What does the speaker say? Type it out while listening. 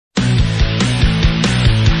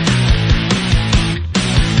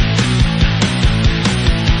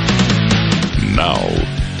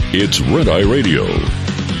It's Red Eye Radio.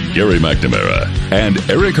 Gary McNamara and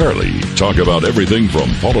Eric Harley talk about everything from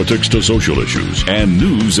politics to social issues and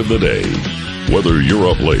news of the day. Whether you're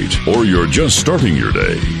up late or you're just starting your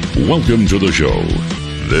day, welcome to the show.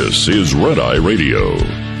 This is Red Eye Radio.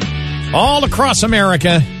 All across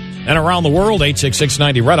America and around the world,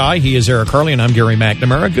 866-90 Red Eye. He is Eric Harley, and I'm Gary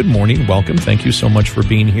McNamara. Good morning. Welcome. Thank you so much for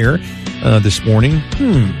being here this morning.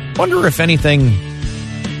 Wonder if anything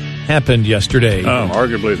happened yesterday.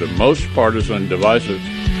 Arguably the most partisan, divisive.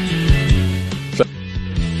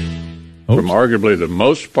 From arguably the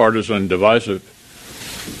most partisan, divisive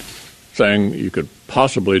thing you could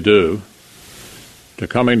possibly do to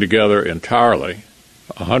coming together entirely,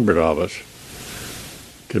 100 of us,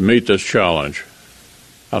 to meet this challenge,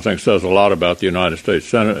 I think says a lot about the United States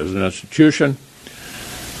Senate as an institution,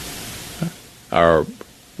 our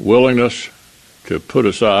willingness to put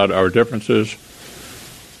aside our differences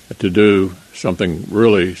to do something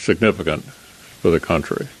really significant for the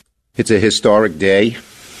country. It's a historic day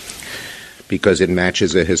because it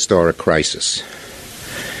matches a historic crisis.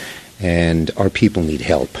 And our people need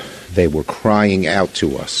help. They were crying out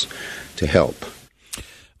to us to help.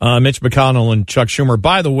 Mitch McConnell and Chuck Schumer.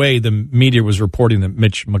 By the way, the media was reporting that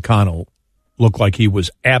Mitch McConnell looked like he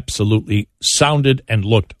was absolutely sounded and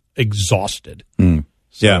looked exhausted.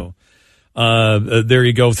 So there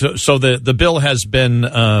you go. So the bill has been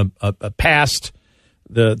passed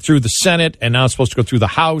through the Senate, and now it's supposed to go through the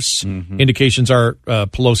House. Indications are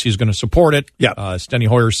Pelosi is going to support it. Steny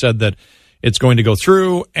Hoyer said that it's going to go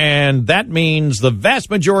through, and that means the vast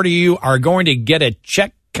majority of you are going to get a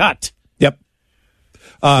check cut.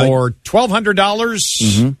 For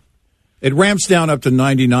 $1,200. It ramps down up to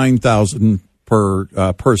 $99,000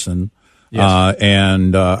 per person. Yes.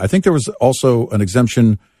 And I think there was also an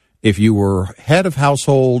exemption if you were head of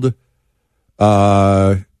household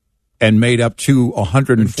and made up to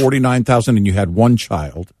 $149,000 and you had one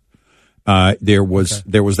child. There was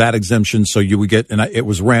that exemption, so you would get, and it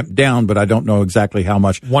was ramped down, but I don't know exactly how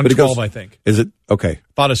much. 112, I think. Is it okay?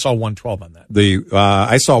 Thought I saw 112 on that.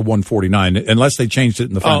 I saw 149, unless they changed it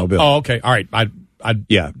in the final bill. Oh, okay, all right.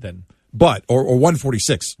 Then, but or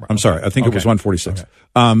 146. I'm sorry, I think it was 146. Okay.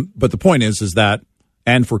 But the point is that,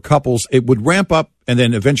 and for couples, it would ramp up and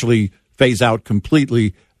then eventually phase out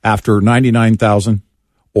completely after 99,000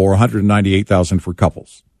 or 198,000 for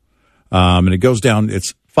couples, and it goes down.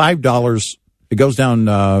 It's $5. It goes down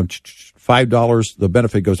 $5. The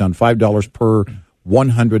benefit goes down $5 per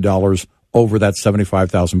 $100 over that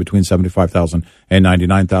 $75,000, between $75,000 and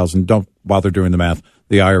 $99,000. Don't bother doing the math.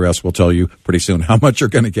 The IRS will tell you pretty soon how much you're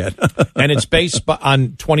going to get. And it's based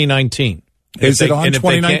on 2019. Is it on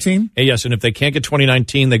 2019? Yes, and if they can't get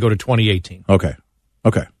 2019, they go to 2018. Okay.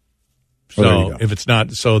 So if it's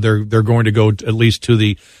not, so they're going to go at least to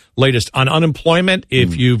the latest. On unemployment,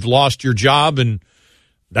 if you've lost your job and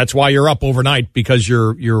that's why you're up overnight because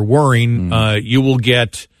you're worrying. You will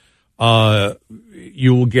get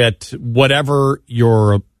whatever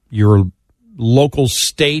your local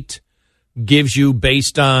state gives you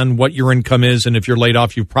based on what your income is, and if you're laid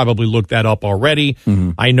off, you've probably looked that up already.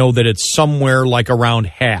 I know that it's somewhere like around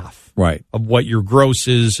half of what your gross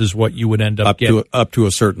is what you would end up getting up to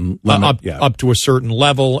a certain limit, up to a certain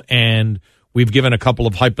level. And we've given a couple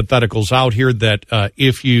of hypotheticals out here that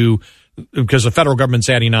if you, because the federal government's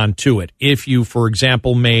adding on to it. If you, for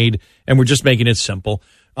example, made, and we're just making it simple,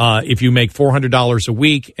 if you make $400 a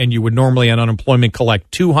week and you would normally on unemployment collect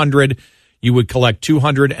 $200, you would collect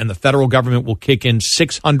 $200 and the federal government will kick in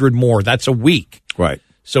 $600 more. That's a week. Right.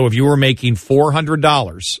 So if you were making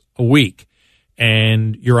 $400 a week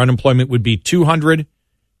and your unemployment would be $200,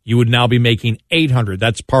 you would now be making $800.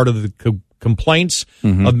 That's part of the complaints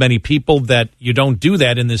of many people that you don't do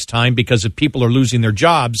that in this time, because if people are losing their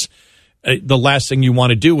jobs, the last thing you want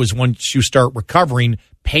to do is, once you start recovering,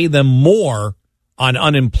 pay them more on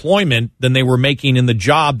unemployment than they were making in the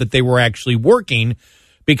job that they were actually working.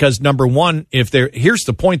 Because number one, here's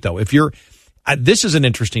the point though, if you're, this is an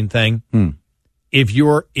interesting thing. If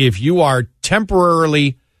you are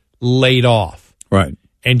temporarily laid off, right,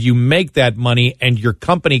 and you make that money and your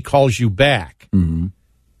company calls you back, do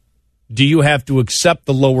you have to accept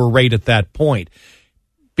the lower rate at that point?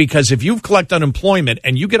 Because if you've collected unemployment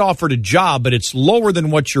and you get offered a job, but it's lower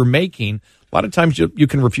than what you're making, a lot of times you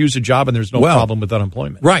can refuse a job and there's no problem with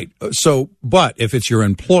unemployment. Right. So, but if it's your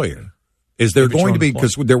employer, is there going to be,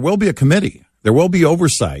 because there will be a committee, there will be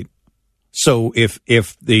oversight. So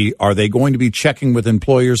are they going to be checking with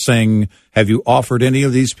employers saying, have you offered any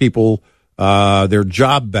of these people their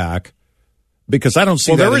job back? Because I don't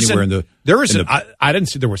see that anywhere in the... I didn't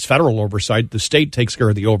see there was federal oversight. The state takes care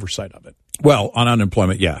of the oversight of it. Well, on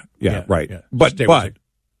unemployment, yeah, right. Yeah. But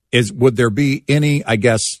would there be any, I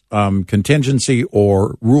guess, contingency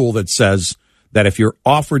or rule that says that if you're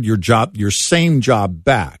offered your same job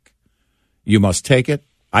back, you must take it?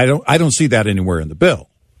 I don't see that anywhere in the bill.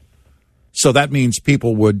 So that means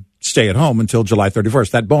people would stay at home until July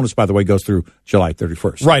 31st. That bonus, by the way, goes through July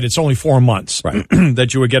 31st. Right. It's only 4 months right.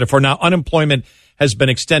 that you would get it for. Now, unemployment has been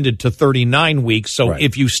extended to 39 weeks. So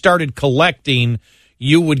if you started collecting,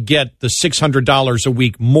 you would get the $600 a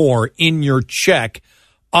week more in your check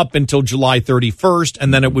up until July 31st,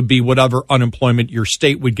 and then it would be whatever unemployment your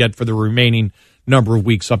state would get for the remaining number of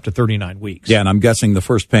weeks up to 39 weeks. Yeah, and I'm guessing the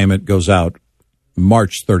first payment goes out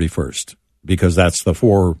March 31st because that's the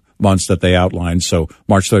 4 months that they outlined, so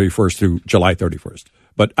March 31st through July 31st.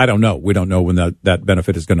 But I don't know. We don't know when that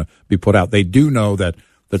benefit is going to be put out. They do know that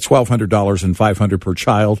the $1,200 and $500 per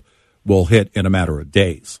child will hit in a matter of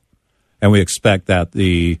days. And we expect that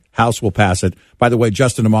the House will pass it. By the way,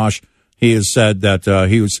 Justin Amash, he has said that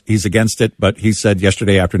he's against it, but he said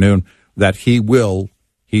yesterday afternoon that he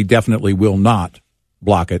definitely will not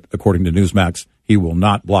block it, according to Newsmax. He will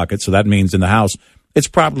not block it. So that means in the House, it's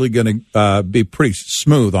probably going to be pretty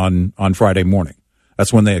smooth on Friday morning.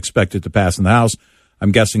 That's when they expect it to pass in the House.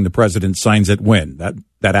 I'm guessing the president signs it when?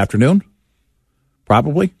 That afternoon?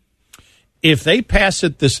 Probably. If they pass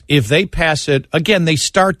it, again, they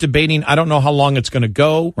start debating. I don't know how long it's going to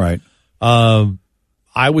go. Right.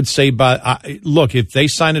 I would say look, if they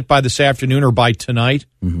sign it by this afternoon or by tonight,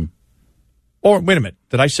 or wait a minute,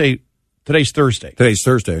 did I say today's Thursday? Today's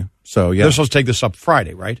Thursday. So, yeah. They're supposed to take this up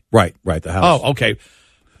Friday, right? Right, the House. Oh, okay.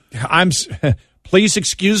 Please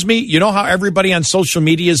excuse me. You know how everybody on social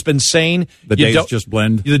media has been saying the days just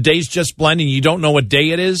blend? The days just blend and you don't know what day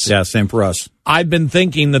it is? Yeah, same for us. I've been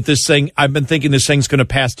thinking this thing's going to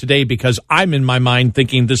pass today because I'm in my mind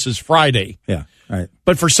thinking this is Friday. Yeah, right.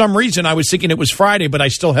 But for some reason, I was thinking it was Friday, but I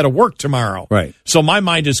still had to work tomorrow. Right. So my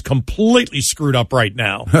mind is completely screwed up right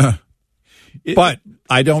now. But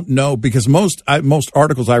I don't know because most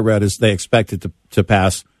articles I read is they expect it to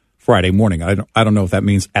pass Friday morning. I don't know if that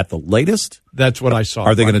means at the latest. That's what I saw.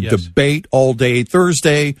 Are they going to debate all day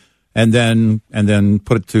Thursday and then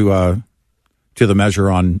put it to the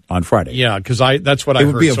measure on Friday? Yeah, because that's what I heard.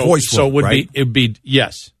 It would be a voice vote, so right? It would be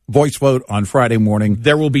yes, voice vote on Friday morning.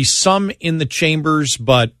 There will be some in the chambers,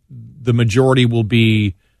 but the majority will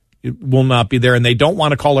not be there, and they don't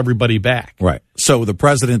want to call everybody back. Right. So the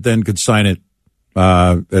president then could sign it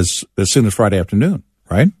as soon as Friday afternoon,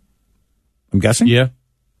 right? I'm guessing. Yeah.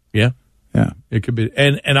 It could be,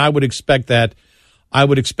 and I would expect that.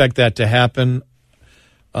 To happen.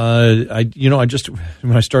 I just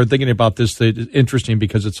when I started thinking about this, it's interesting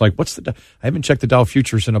because it's like, I haven't checked the Dow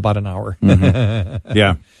futures in about an hour. Mm-hmm.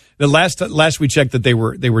 Yeah. The last we checked that they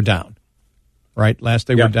were down. Right. Last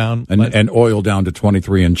they were down, and oil down to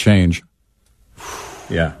 23 and change.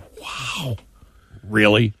 Yeah. Wow.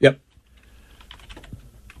 Really? Yep.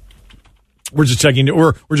 We're just checking.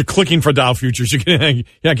 We're just clicking for Dow futures. I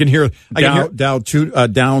can hear. Dow down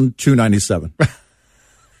 297.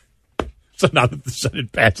 So now that the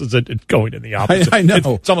Senate passes it, it's going in the opposite. I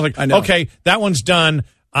know. It's almost like, okay, that one's done.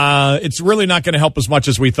 It's really not going to help as much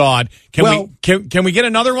as we thought. Can we get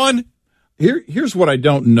another one? Here's what I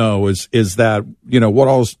don't know is that what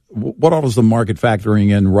all is the market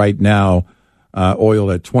factoring in right now?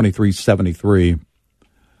 Oil at 23.73.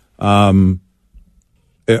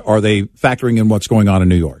 Are they factoring in what's going on in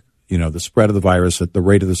New York? The spread of the virus, the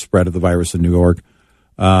rate of the spread of the virus in New York,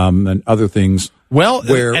 and other things. Well,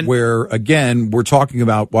 where again, we're talking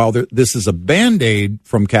about while this is a Band-Aid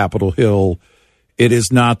from Capitol Hill, it is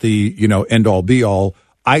not the end all be all.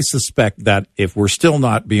 I suspect that if we're still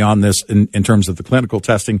not beyond this in terms of the clinical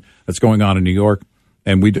testing that's going on in New York,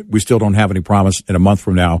 and we still don't have any promise in a month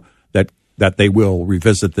from now that they will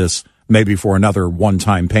revisit this. Maybe for another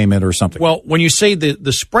one-time payment or something. Well, when you say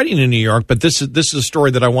the spreading in New York, but this is a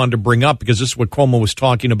story that I wanted to bring up because this is what Cuomo was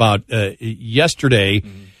talking about yesterday.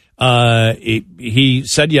 Mm-hmm. He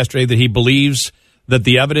said yesterday that he believes that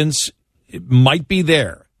the evidence might be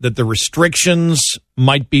there, that the restrictions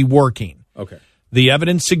might be working. Okay. The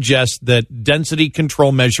evidence suggests that density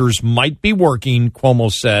control measures might be working,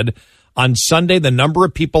 Cuomo said. On Sunday, the number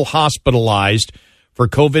of people hospitalized for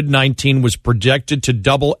COVID-19 was projected to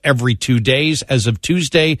double every 2 days. As of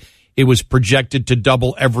Tuesday, it was projected to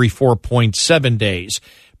double every 4.7 days.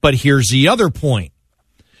 But here's the other point.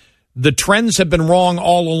 The trends have been wrong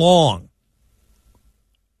all along.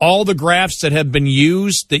 All the graphs that have been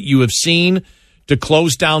used that you have seen to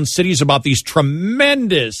close down cities about these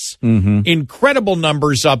tremendous, incredible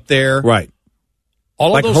numbers up there. Right.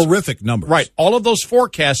 All like of those, horrific numbers. Right. All of those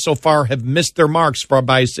forecasts so far have missed their marks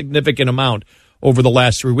by a significant amount over the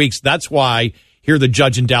last 3 weeks. That's why Here, the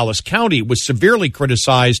judge in Dallas County was severely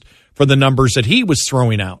criticized for the numbers that he was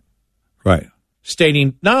throwing out. Right.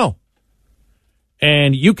 Stating, no.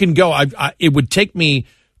 And you can go. It would take me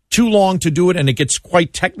too long to do it, and it gets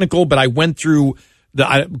quite technical, but I went through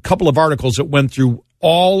a couple of articles that went through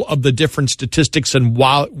all of the different statistics and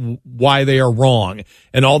why they are wrong,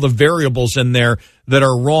 and all the variables in there that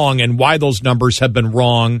are wrong, and why those numbers have been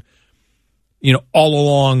wrong, all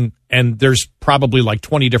along. And there's probably like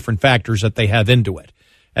 20 different factors that they have into it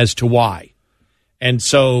as to why. And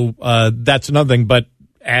so that's another thing. But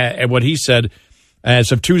what he said,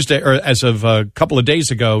 as of Tuesday, or as of a couple of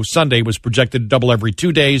days ago, Sunday was projected to double every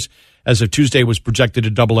 2 days. As of Tuesday, was projected to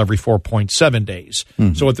double every 4.7 days.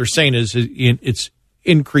 Mm-hmm. So what they're saying is it's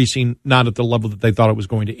increasing, not at the level that they thought it was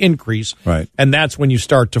going to increase. Right. And that's when you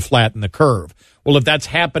start to flatten the curve. Well, if that's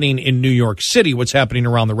happening in New York City, what's happening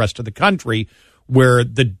around the rest of the country, where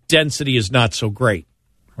the density is not so great?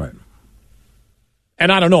 Right.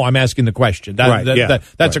 And I don't know. I'm asking the question.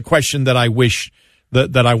 That's a question that I wish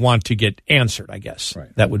that I want to get answered, I guess.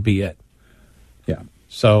 Right. That would be it. Yeah.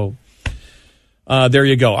 So there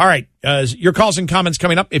you go. All right. Your calls and comments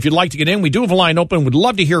coming up. If you'd like to get in, we do have a line open. We'd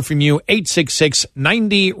love to hear from you.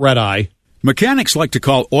 866-90-RED-EYE. Mechanics like to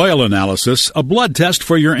call oil analysis a blood test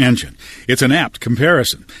for your engine. It's an apt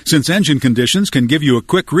comparison, since engine conditions can give you a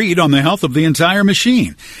quick read on the health of the entire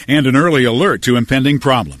machine and an early alert to impending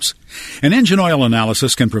problems. An engine oil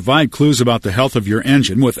analysis can provide clues about the health of your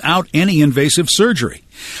engine without any invasive surgery.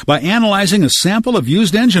 By analyzing a sample of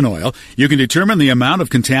used engine oil, you can determine the amount of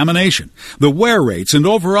contamination, the wear rates, and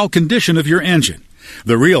overall condition of your engine.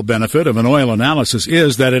 The real benefit of an oil analysis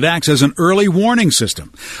is that it acts as an early warning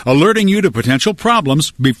system, alerting you to potential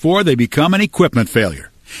problems before they become an equipment failure.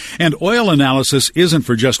 And oil analysis isn't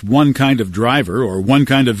for just one kind of driver or one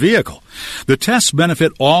kind of vehicle. The tests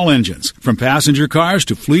benefit all engines, from passenger cars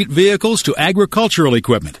to fleet vehicles to agricultural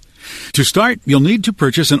equipment. To start, you'll need to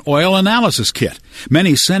purchase an oil analysis kit.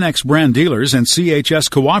 Many Cenex brand dealers and CHS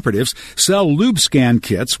cooperatives sell LubeScan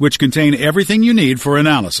kits, which contain everything you need for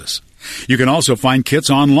analysis. You can also find kits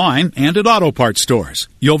online and at auto parts stores.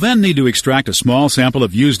 You'll then need to extract a small sample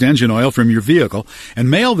of used engine oil from your vehicle and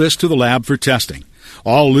mail this to the lab for testing.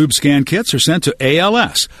 All LubeScan kits are sent to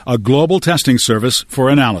ALS, a global testing service for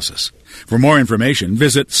analysis. For more information,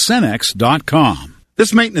 visit Cenex.com.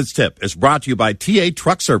 This maintenance tip is brought to you by TA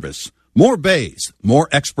Truck Service. More bays, more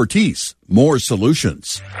expertise, more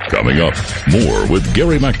solutions. Coming up, more with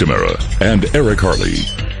Gary McNamara and Eric Harley.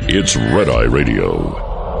 It's Red Eye Radio.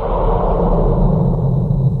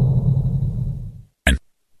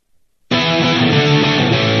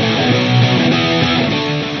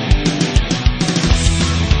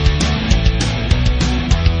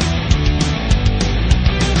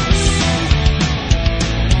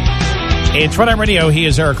 It's Red Eye Radio. He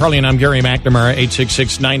is Eric Harley, and I'm Gary McNamara,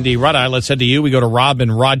 866-90 Red Eye. Let's head to you. We go to Rob in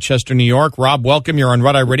Rochester, New York. Rob, welcome. You're on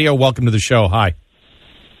Red Eye Radio. Welcome to the show. Hi.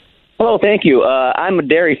 Hello, thank you. I'm a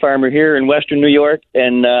dairy farmer here in Western New York,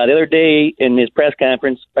 and the other day in his press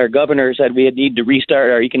conference, our governor said we need to restart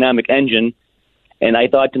our economic engine, and I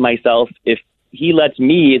thought to myself, if he lets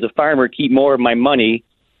me as a farmer keep more of my money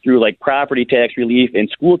through like property tax relief and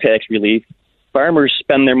school tax relief, farmers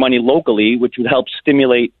spend their money locally, which would help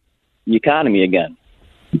stimulate the economy again.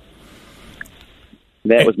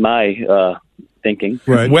 That was my thinking.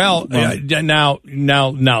 Right. Well, now,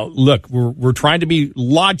 look, we're trying to be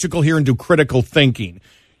logical here and do critical thinking.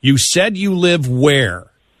 You said you live where?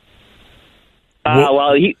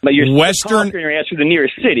 But you're Western. Your answer to the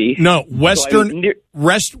nearest city. No, Western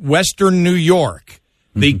New York.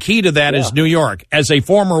 The key to that is New York. As a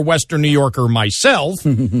former Western New Yorker myself,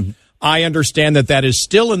 I understand that is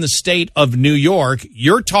still in the state of New York.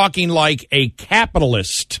 You're talking like a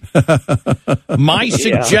capitalist. My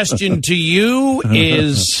suggestion to you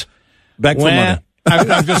is back for money. I was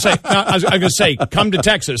going to say, come to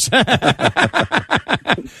Texas.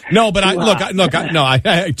 No, but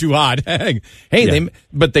too hot.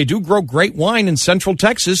 But they do grow great wine in Central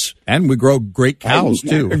Texas, and we grow great cows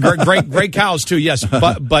too. great cows too. Yes,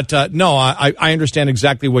 but no, I understand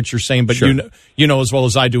exactly what you're saying. But sure. you know as well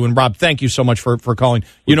as I do. And Rob, thank you so much for calling.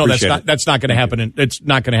 That's not going to happen. It's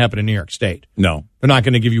not going to happen in New York State. No, they're not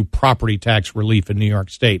going to give you property tax relief in New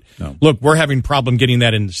York State. No. Look, we're having problem getting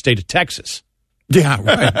that in the state of Texas. Yeah,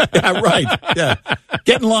 right. Yeah.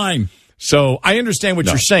 Get in line. So I understand what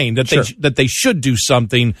you're saying, that they should do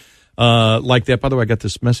something like that. By the way, I got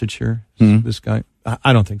this message here. This guy,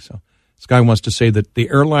 I don't think so. This guy wants to say that the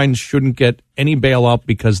airlines shouldn't get any bailout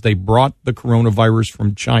because they brought the coronavirus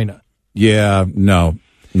from China. Yeah, no.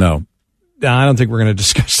 I don't think we're going to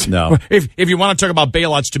discuss. No. If you want to talk about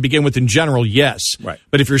bailouts to begin with in general, yes. Right.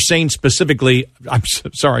 But if you're saying specifically, I'm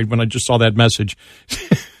sorry, when I just saw that message,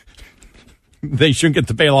 they shouldn't get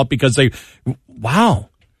the bailout because wow.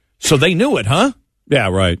 So they knew it, huh? Yeah,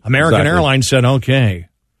 right. American Airlines said, okay.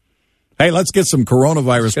 Hey, let's get some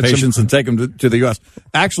coronavirus patients and take them to the U.S.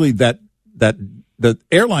 Actually, that the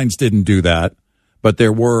airlines didn't do that, but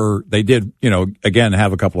they did, again,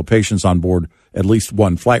 have a couple of patients on board at least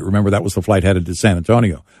one flight. Remember, that was the flight headed to San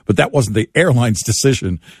Antonio. But that wasn't the airline's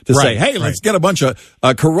decision to say, hey, let's get a bunch of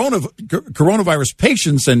coronavirus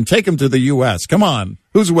patients and take them to the U.S. Come on.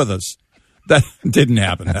 Who's with us? That didn't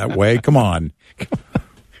happen that way. Come on.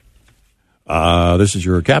 This is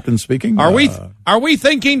your captain speaking. Are we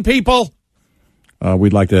thinking, people?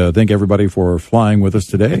 We'd like to thank everybody for flying with us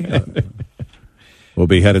today. We'll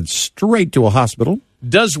be headed straight to a hospital.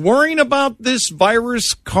 Does worrying about this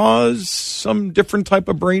virus cause some different type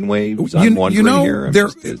of brainwaves? I'm wondering here.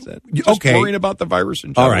 Just worrying about the virus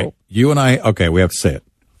in general. All right. You and I, we have to say it.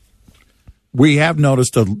 We have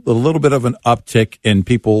noticed a little bit of an uptick in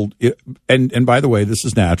people, and by the way, this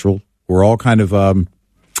is natural. We're all kind of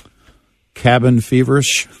cabin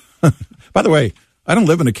feverish. By the way, I don't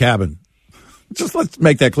live in a cabin. Just let's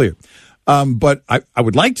make that clear. But I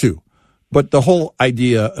would like to. But the whole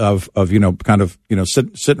idea of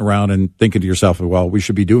sitting around and thinking to yourself, well, we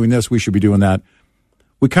should be doing this, we should be doing that.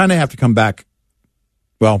 We kind of have to come back,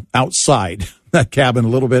 outside that cabin a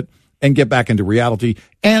little bit and get back into reality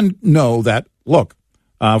and know that, look,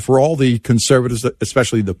 for all the conservatives,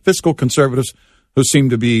 especially the fiscal conservatives who seem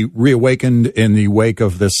to be reawakened in the wake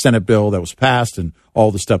of the Senate bill that was passed and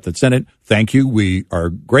all the stuff that's in it, thank you. We are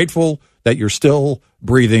grateful that you're still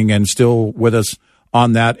breathing and still with us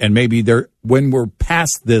on that, and maybe when we're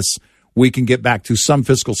past this, we can get back to some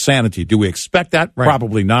fiscal sanity. Do we expect that? Right.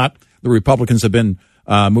 Probably not. The Republicans have been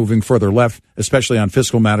moving further left, especially on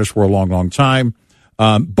fiscal matters, for a long, long time.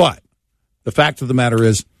 But the fact of the matter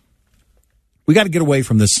is, we got to get away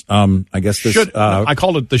from this. I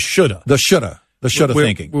called it the shoulda. The shoulda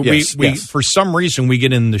thinking. Yes. For some reason, we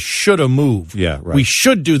get in the shoulda move. Yeah, right. We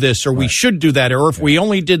should do this, or we should do that, or if we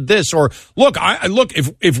only did this, or look,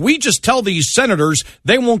 if we just tell these senators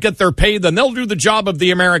they won't get their pay, then they'll do the job of the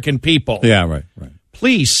American people. Yeah, right.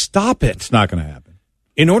 Please stop it. It's not going to happen.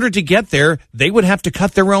 In order to get there, they would have to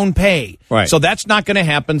cut their own pay. Right. So that's not going to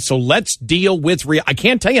happen. So let's deal with I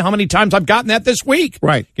can't tell you how many times I've gotten that this week.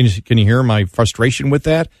 Right. Can you hear my frustration with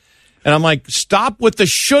that? And I'm like, stop with the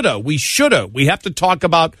shoulda. We shoulda. We have to talk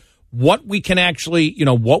about what we can actually,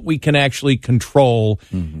 control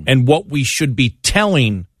and what we should be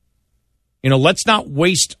telling. Let's not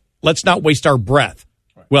waste our breath.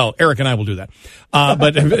 Well, Eric and I will do that.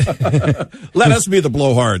 But let us be the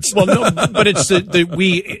blowhards. Well, no, but it's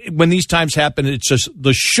when these times happen, it's just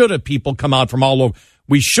the shoulda people come out from all over.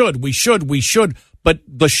 We should. But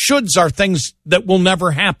the shoulds are things that will never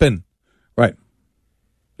happen. Right.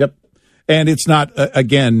 Yep. And it's not,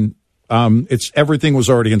 it's everything was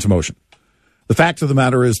already into motion. The fact of the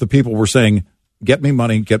matter is the people were saying, get me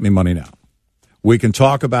money now. We can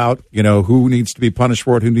talk about, who needs to be punished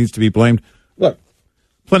for it, who needs to be blamed. Look,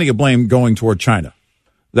 plenty of blame going toward China.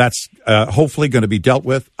 That's hopefully going to be dealt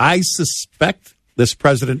with. I suspect this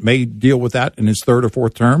president may deal with that in his third or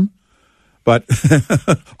fourth term. But,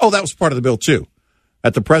 that was part of the bill, too.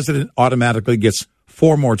 That the president automatically gets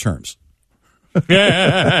 4 more terms. Sorry.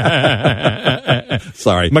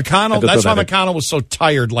 McConnell, that's why McConnell was so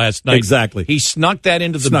tired last night. Exactly. He snuck that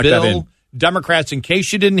into the bill. Democrats, in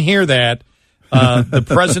case you didn't hear that, the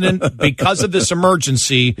president, because of this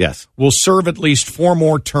emergency, will serve at least 4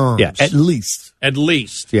 more terms. Yeah, at least. At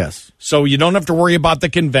least. Yes. So you don't have to worry about the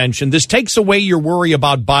convention. This takes away your worry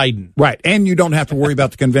about Biden. Right. And you don't have to worry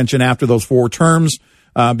about the convention after those 4 terms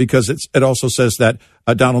because it also says that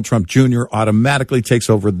Donald Trump Jr. automatically takes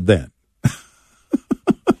over then.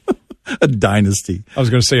 A dynasty. I was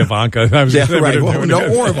going to say Ivanka. Right.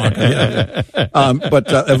 Well, or Ivanka. Yeah.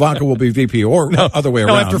 But Ivanka will be VP or other way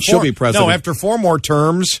around. She'll be president. No, after 4 more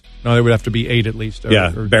terms. No, there would have to be 8 at least.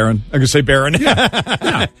 Barron. I'm going to say Barron.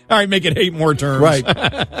 Yeah. All right, make it 8 more terms.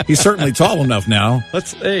 Right. He's certainly tall enough now. Let's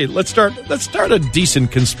start a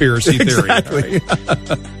decent conspiracy theory. Exactly.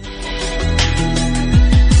 Right.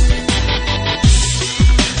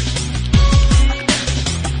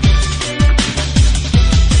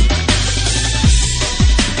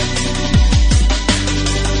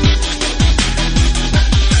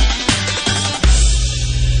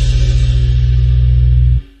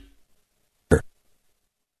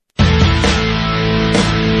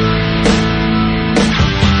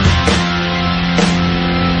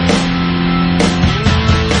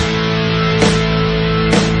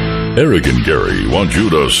 Eric and Gary want you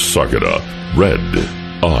to suck it up. Red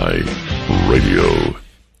Eye Radio.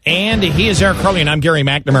 And he is Eric Carly, and I'm Gary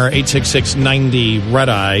McNamara,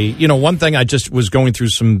 866-90-RED-EYE. You know, one thing I just was going through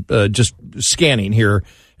some, just scanning here,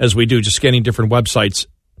 as we do, just scanning different websites.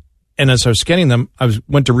 And as I was scanning them,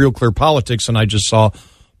 went to Real Clear Politics, and I just saw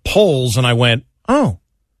polls, and I went, oh,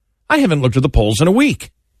 I haven't looked at the polls in a week.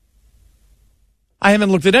 I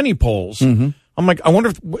haven't looked at any polls. Mm-hmm. I'm like, I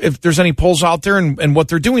wonder if there's any polls out there and what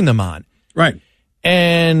they're doing them on. Right.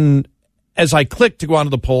 And as I clicked to go onto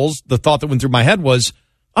the polls, the thought that went through my head was,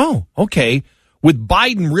 oh, okay, with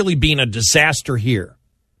Biden really being a disaster here,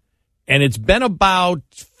 and it's been about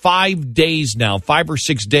 5 days now, 5 or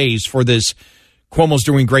 6 days for this Cuomo's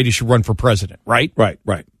doing great, he should run for president, right? Right.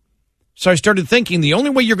 So I started thinking the only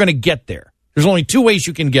way you're going to get there, there's only two ways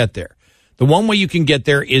you can get there. The one way you can get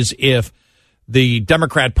there is if the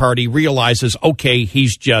Democrat Party realizes, okay,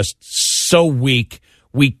 he's just so weak,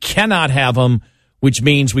 we cannot have him, which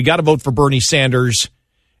means we got to vote for Bernie Sanders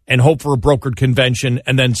and hope for a brokered convention,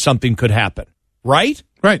 and then something could happen, right?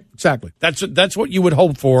 Right, exactly. That's what you would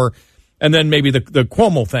hope for, and then maybe the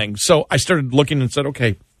Cuomo thing. So I started looking and said,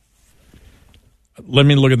 okay, let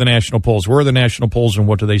me look at the national polls. Where are the national polls, and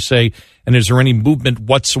what do they say? And is there any movement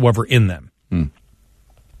whatsoever in them?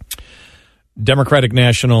 Democratic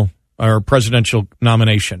national or presidential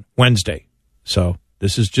nomination, Wednesday. So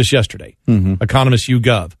this is just yesterday. Economist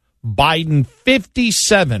YouGov. Biden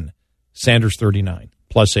 57, Sanders 39.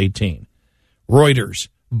 Plus 18. Reuters,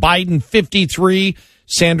 Biden 53,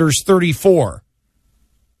 Sanders 34.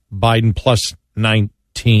 Biden plus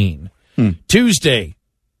 19. Tuesday,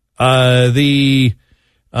 the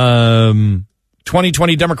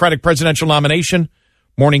 2020 Democratic presidential nomination,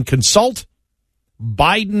 Morning Consult,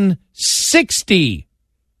 Biden 60,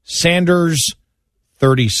 Sanders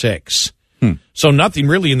 36. So nothing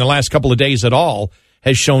really in the last couple of days at all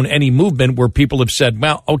has shown any movement where people have said,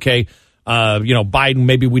 well, okay, Biden,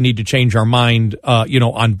 maybe we need to change our mind,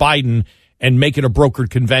 on Biden and make it a brokered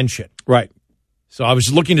convention. Right. So I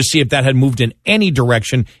was looking to see if that had moved in any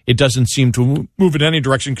direction. It doesn't seem to move in any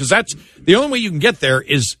direction because that's the only way you can get there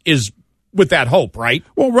is with that hope, right?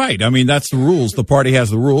 Well, right. I mean, that's the rules. The party has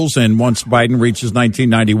the rules, and once Biden reaches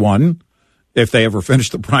 1991, if they ever finish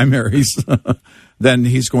the primaries, then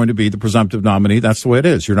he's going to be the presumptive nominee. That's the way it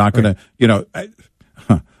is. You're not going to,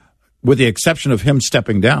 with the exception of him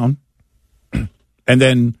stepping down. And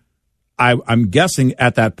then I'm guessing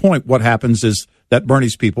at that point what happens is that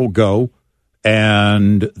Bernie's people go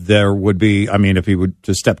and there would be, I mean, if he would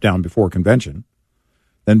to step down before convention,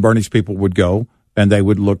 then Bernie's people would go and they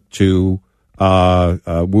would look to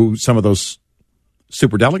woo some of those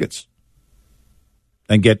superdelegates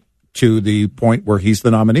and get to the point where he's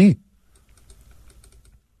the nominee.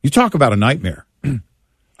 You talk about a nightmare.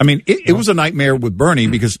 I mean, it was a nightmare with Bernie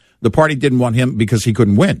because the party didn't want him because he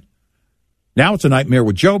couldn't win. Now it's a nightmare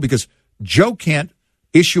with Joe because Joe can't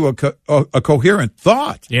issue a coherent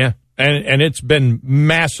thought. Yeah, and it's been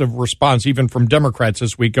massive response even from Democrats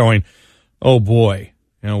this week going, oh, boy,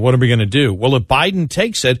 what are we going to do? Well, if Biden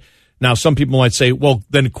takes it, now some people might say, well,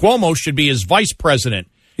 then Cuomo should be his vice president.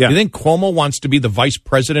 Yeah. You think Cuomo wants to be the vice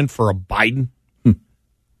president for a Biden?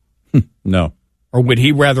 No. Or would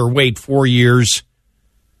he rather wait 4 years?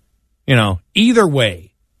 Either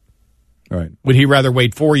way. Right. Would he rather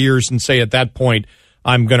wait 4 years and say at that point,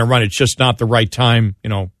 I'm going to run? It's just not the right time,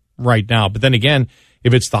 right now. But then again,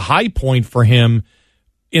 if it's the high point for him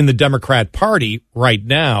in the Democrat Party right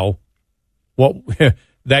now, well,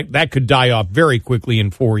 that could die off very quickly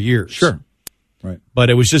in 4 years. Sure. Right. But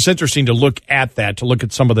it was just interesting to look at that, to look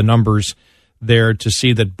at some of the numbers there to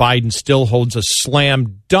see that Biden still holds a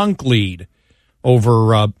slam dunk lead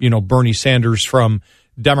over, Bernie Sanders from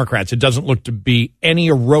Democrats. It doesn't look to be any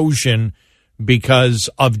erosion because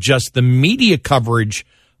of just the media coverage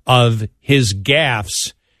of his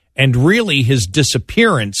gaffes and really his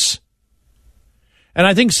disappearance. And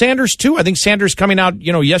I think Sanders, too. I think Sanders coming out,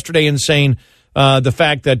 yesterday and saying the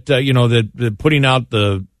fact that, that putting out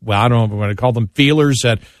I don't know if I'm going to call them feelers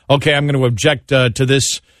that, okay, I'm going to object to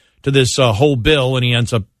this whole bill. And he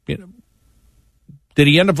ends up, did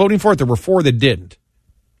he end up voting for it? There were 4 that didn't.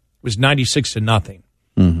 It was 96-0.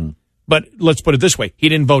 Mm-hmm. But let's put it this way. He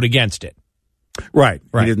didn't vote against it. Right.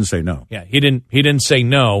 He didn't say no. Yeah, he didn't say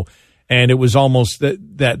no. And it was almost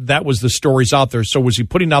that was the stories out there. So was he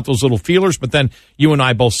putting out those little feelers? But then you and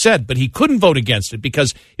I both said, but he couldn't vote against it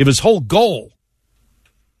because if his whole goal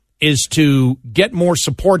is to get more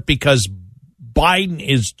support because Biden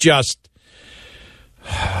is just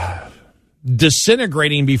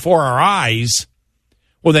disintegrating before our eyes,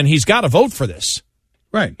 well, then he's got to vote for this.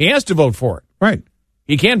 Right. He has to vote for it. Right.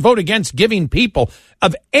 He can't vote against giving people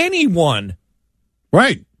of anyone.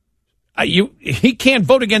 Right. He can't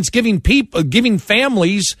vote against giving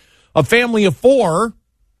families, a family of four,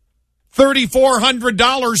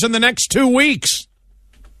 $3,400 in the next 2 weeks.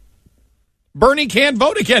 Bernie can't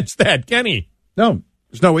vote against that, can he? No,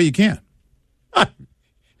 there's no way you can.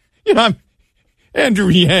 Andrew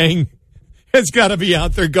Yang has got to be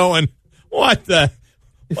out there going, what the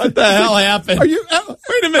hell happened? Wait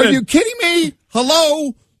a minute. Are you kidding me?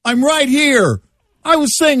 Hello? I'm right here. I've been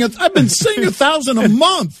saying $1,000 a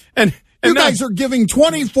month. And you guys are giving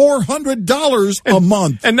 $2,400 a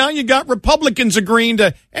month. And now you got Republicans agreeing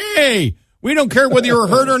to, hey, we don't care whether you're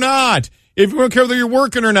hurt or not. If you don't care whether you're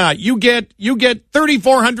working or not, you get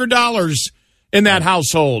 $3,400 in that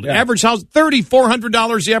household. Yeah. Average house,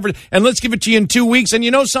 $3,400 the average. And let's give it to you in 2 weeks. And you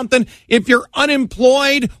know something? If you're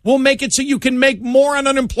unemployed, we'll make it so you can make more on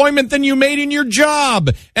unemployment than you made in your job.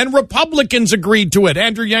 And Republicans agreed to it.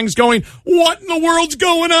 Andrew Yang's going, what in the world's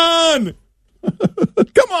going on?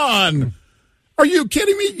 Come on. Are you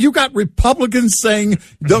kidding me? You got Republicans saying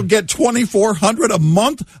they'll get $2,400 a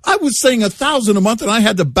month? I was saying $1,000 a month, and I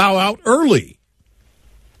had to bow out early.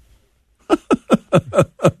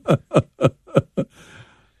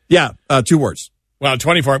 Yeah, 2 words. Well,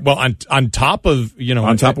 24. Well, on top of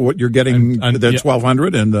on top of what you're getting, the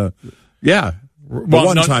 1,200 and the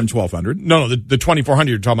one-time 1,200. No, the 2,400.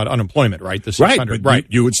 You're talking about unemployment, right? The 600, right?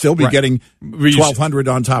 You would still be getting 1,200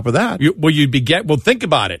 on top of that. Well, think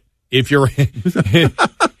about it. If you're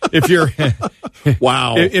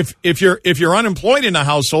wow. If you're unemployed in a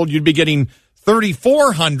household, you'd be getting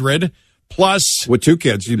 3,400 plus. With 2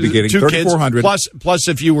 kids, you'd be getting 3,400 plus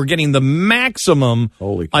if you were getting the maximum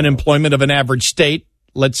unemployment of an average state,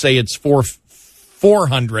 let's say it's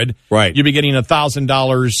 400, right? You'd be getting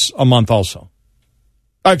 $1,000 a month also.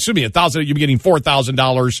 Excuse me, $1,000. You'd be getting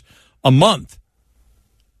 $4,000 a month.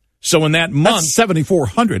 So in that month, that's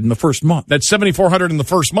 $7,400 in the first month. That's $7,400 in the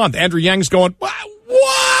first month. Andrew Yang's going, what?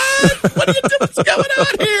 What are you doing? What's going on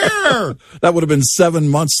here? That would have been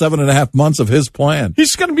 7.5 months of his plan.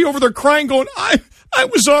 He's going to be over there crying, going, I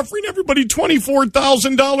was offering everybody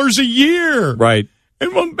 $24,000 a year. Right.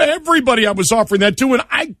 And everybody I was offering that to, and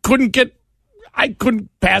I couldn't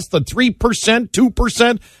pass the 3%,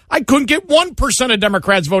 2%. I couldn't get 1% of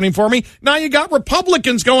Democrats voting for me. Now you got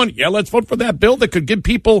Republicans going, yeah, let's vote for that bill that could give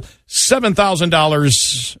people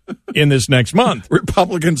 $7,000 in this next month.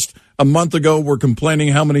 Republicans a month ago were complaining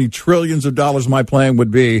how many trillions of dollars my plan would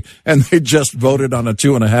be, and they just voted on a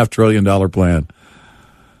 $2.5 trillion plan.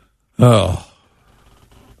 Oh.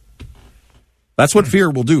 That's what fear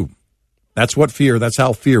will do. That's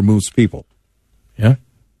how fear moves people. Yeah.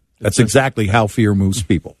 That's exactly how fear moves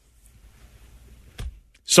people.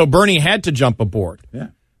 So Bernie had to jump aboard. Yeah.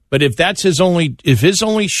 But if that's his only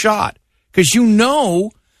shot, because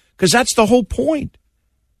that's the whole point.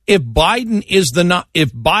 If Biden is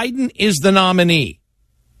the nominee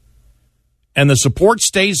and the support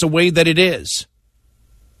stays the way that it is,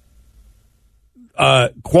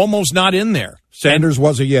 Cuomo's not in there. Sanders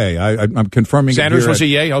was a yay. I'm confirming. Sanders was a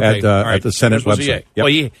yay. Okay, at the Senate website. Yep.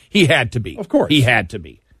 Well, he had to be. Of course, he had to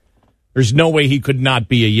be. There's no way he could not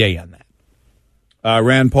be a yay on that.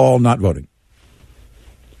 Rand Paul not voting.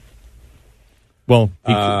 Well,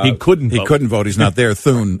 he couldn't vote. He couldn't vote. He's not there.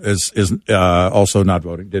 Thune is also not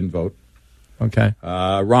voting. Didn't vote. Okay.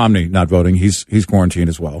 Romney not voting. He's quarantined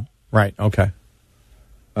as well. Right. Okay.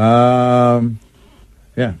 Yeah.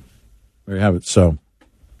 There you have it. So.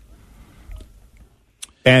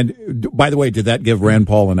 And by the way, did that give Rand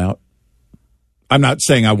Paul an out? I'm not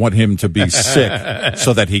saying I want him to be sick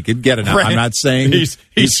so that he could get an out. I'm not saying he's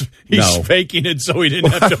faking it so he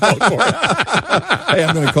didn't have to vote for it. Hey,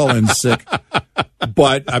 I'm going to call in sick.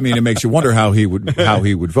 But I mean, it makes you wonder how he would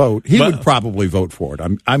vote. He would probably vote for it.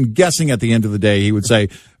 I'm guessing at the end of the day he would say,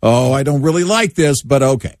 "Oh, I don't really like this, but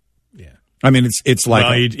okay." Yeah. I mean, it's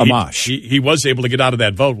like a mosh. He was able to get out of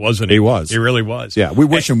that vote, wasn't he? He was. He really was. Yeah. We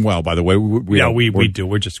wish him well. By the way. We do.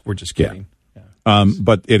 We're just kidding. Yeah.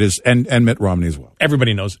 But it is, and Mitt Romney as well.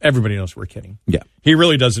 Everybody knows we're kidding. Yeah. He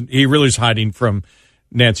really doesn't. He really is hiding from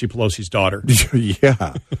Nancy Pelosi's daughter.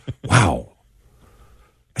 Yeah. Wow.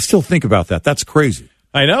 I still think about that. That's crazy.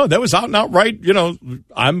 I know. That was out and outright.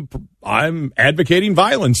 I'm advocating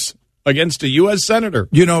violence against a U.S. senator.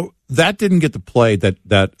 That didn't get the play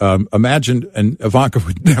that imagined, and Ivanka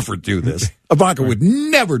would never do this. Ivanka would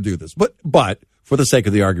never do this. But for the sake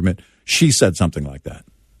of the argument, she said something like that.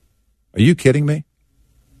 Are you kidding me?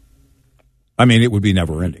 I mean, it would be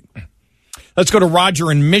never ending. Let's go to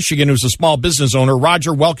Roger in Michigan, who's a small business owner.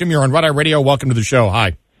 Roger, welcome. You're on Red Eye Radio. Welcome to the show.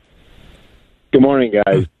 Hi. Good morning,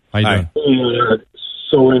 guys. How you doing?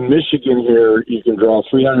 So in Michigan here, you can draw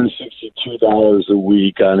 $362 a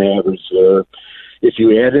week on average there. If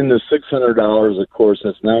you add in the $600, of course,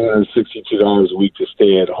 that's $962 a week to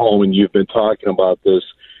stay at home, and you've been talking about this.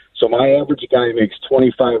 So my average guy makes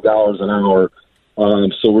 $25 an hour,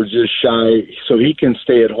 so we're just shy. So he can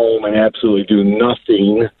stay at home and absolutely do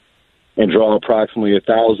nothing and draw approximately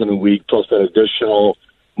 $1,000 a week plus that additional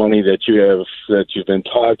money that you've been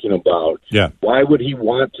talking about. Yeah. Why would he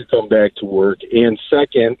want to come back to work? And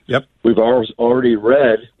second, we've already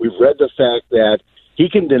read the fact that he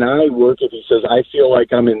can deny work if he says, I feel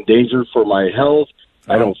like I'm in danger for my health.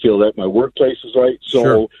 I don't feel that my workplace is right.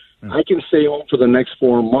 So I can stay home for the next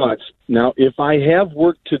 4 months. Now, if I have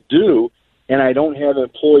work to do and I don't have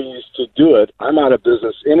employees to do it, I'm out of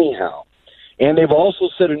business anyhow. And they've also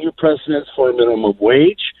set a new precedent for a minimum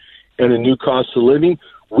wage and a new cost of living.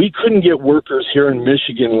 We couldn't get workers here in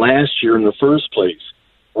Michigan last year in the first place.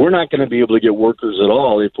 We're not going to be able to get workers at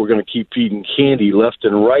all if we're going to keep feeding candy left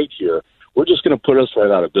and right here. We're just going to put us right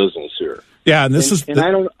out of business here. Yeah, and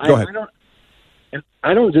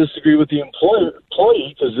I don't disagree with the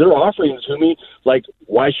employee because they're offering it to me like,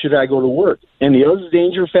 why should I go to work? And the other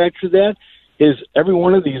danger factor to that is every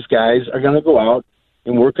one of these guys are going to go out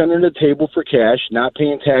and work under the table for cash, not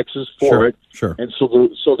paying taxes for it. Sure. And so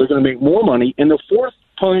they're going to make more money. And the fourth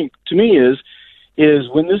point to me is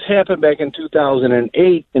when this happened back in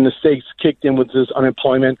 2008 and the states kicked in with this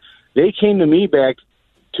unemployment, they came to me back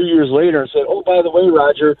 2 years later and said, oh, by the way,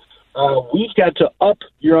 Roger, we've got to up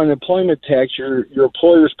your unemployment tax, your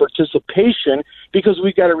employer's participation, because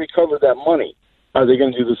we've got to recover that money. Are they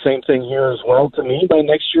going to do the same thing here as well to me by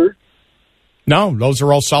next year? No, those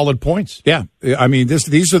are all solid points. Yeah. I mean,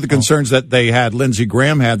 these are the concerns that they had, Lindsey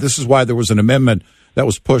Graham had. This is why there was an amendment that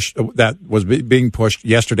was being pushed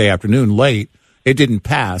yesterday afternoon late. It didn't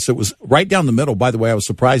pass. It was right down the middle. By the way, I was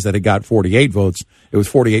surprised that it got 48 votes. It was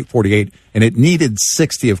 48-48, and it needed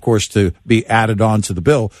 60, of course, to be added on to the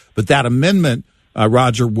bill. But that amendment,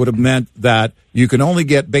 Roger, would have meant that you can only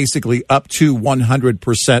get basically up to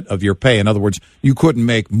 100% of your pay. In other words, you couldn't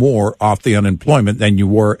make more off the unemployment than you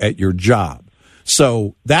were at your job.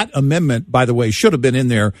 So that amendment, by the way, should have been in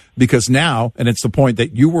there because now, and it's the point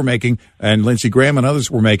that you were making and Lindsey Graham and others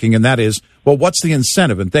were making, and that is, well, what's the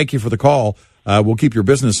incentive? And thank you for the call. We'll keep your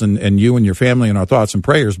business and you and your family in our thoughts and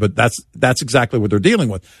prayers. But that's exactly what they're dealing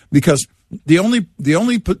with, because the only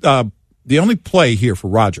play here for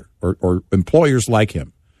Roger or employers like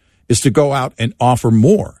him is to go out and offer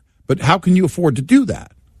more. But how can you afford to do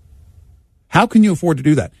that? How can you afford to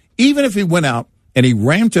do that? Even if he went out and he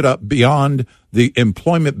ramped it up beyond the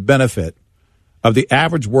employment benefit of the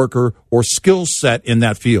average worker or skill set in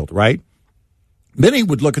that field, right? Then he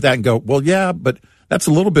would look at that and go, well, yeah, but that's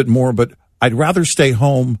a little bit more, but I'd rather stay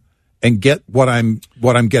home and get what I'm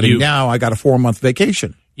getting now. I got a 4-month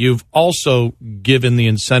vacation. You've also given the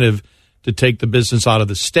incentive to take the business out of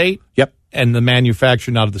the state. Yep. And the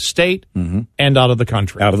manufacturing out of the state and out of the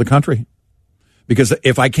country. Out of the country. Because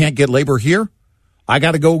if I can't get labor here, I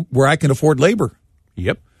got to go where I can afford labor.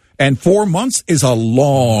 Yep. And 4 months is a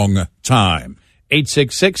long time.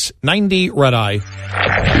 866-90-RED-EYE.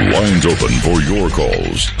 Lines open for your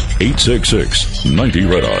calls.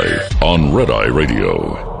 866-90-RED-EYE on Red Eye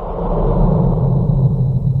Radio.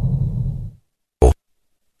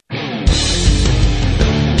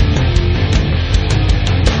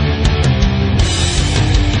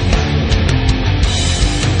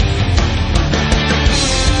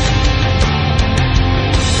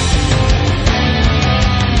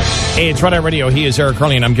 Hey, it's Red Eye Radio. He is Eric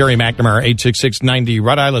Hurley, and I'm Gary McNamara,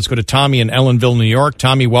 866-90-RED-EYE. Let's go to Tommy in Ellenville, New York.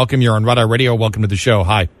 Tommy, welcome. You're on Red Eye Radio. Welcome to the show.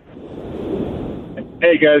 Hi.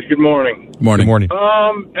 Hey, guys. Good morning. Morning. Good morning.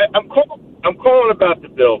 I'm calling about the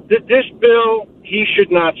bill. This bill, he should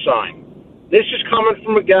not sign. This is coming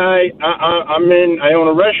from a guy. I own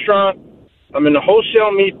a restaurant. I'm in the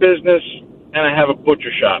wholesale meat business, and I have a butcher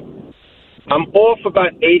shop. I'm off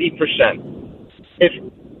about 80%. If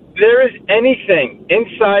there is anything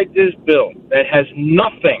inside this bill that has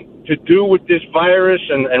nothing to do with this virus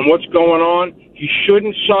and what's going on, he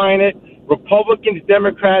shouldn't sign it. Republicans,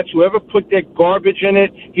 Democrats, whoever put their garbage in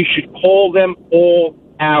it, he should call them all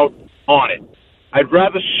out on it. I'd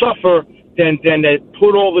rather suffer than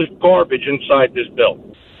put all this garbage inside this bill.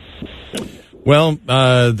 Well,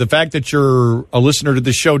 the fact that you're a listener to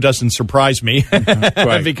the show doesn't surprise me,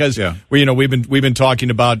 Right. because Yeah. we've been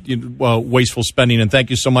talking about wasteful spending, and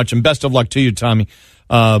thank you so much, and best of luck to you, Tommy.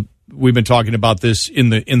 We've been talking about this in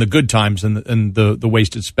the good times and the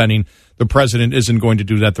wasted spending. The president isn't going to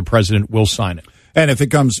do that. The president will sign it. And if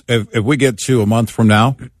we get to a month from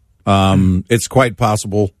now, it's quite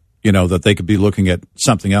possible, that they could be looking at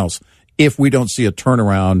something else. if we don't see a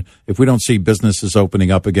turnaround, if we don't see businesses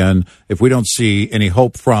opening up again, if we don't see any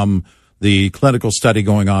hope from the clinical study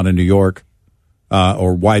going on in New York,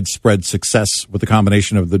 or widespread success with the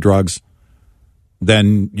combination of the drugs,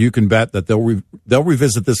 then you can bet that they'll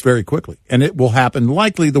revisit this very quickly. And it will happen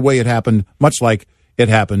likely the way it happened, much like it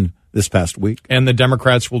happened this past week. And the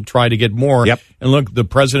Democrats will try to get more. Yep. And look, the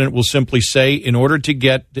president will simply say, in order to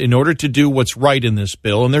do what's right in this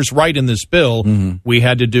bill, and there's right in this bill, we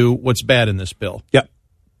had to do what's bad in this bill. Yep.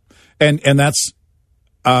 And that's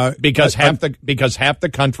because half the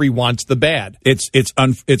country wants the bad.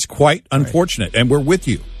 It's quite unfortunate, and we're with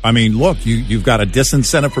you. I mean, look, you've got a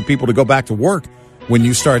disincentive for people to go back to work when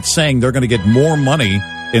you start saying they're going to get more money,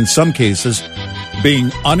 in some cases,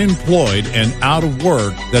 being unemployed and out of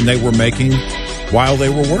work than they were making while they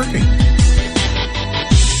were working.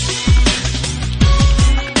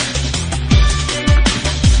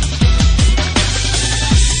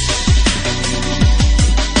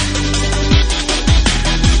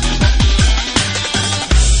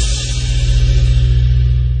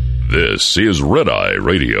 This is Red Eye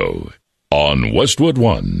Radio on Westwood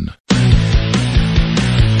One.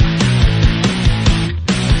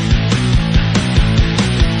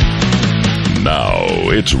 Now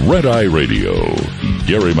it's Red Eye Radio.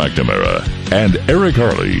 Gary McNamara and Eric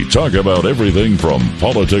Harley talk about everything from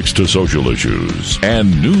politics to social issues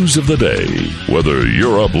and news of the day. Whether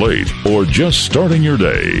you're up late or just starting your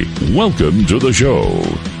day, welcome to the show.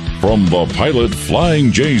 From the Pilot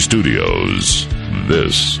Flying J Studios,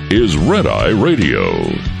 this is Red Eye Radio.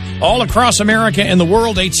 All across America and the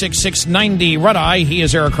world, 866-90 Red Eye. He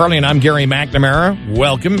is Eric Harley, and I'm Gary McNamara.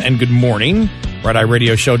 Welcome and good morning.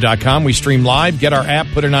 RedEyeRadioshow.com. We stream live. Get our app,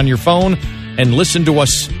 put it on your phone, and listen to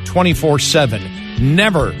us 24/7.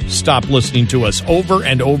 Never stop listening to us over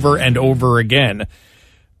and over and over again.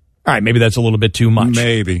 All right, maybe that's a little bit too much.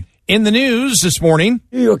 Maybe. In the news this morning,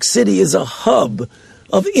 New York City is a hub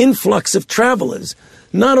of influx of travelers,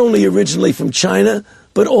 not only originally from China,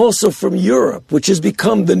 but also from Europe, which has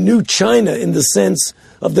become the new China in the sense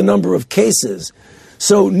of the number of cases.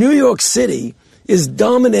 So New York City is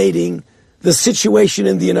dominating the situation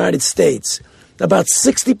in the United States. About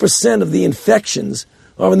 60% of the infections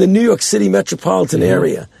are in the New York City metropolitan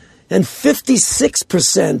area, and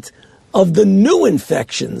 56% of the new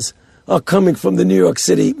infections are coming from the New York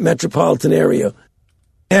City metropolitan area.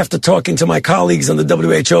 After talking to my colleagues on the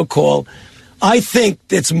WHO call, I think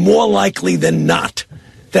it's more likely than not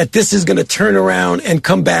that this is going to turn around and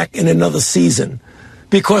come back in another season.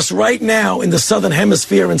 Because right now in the Southern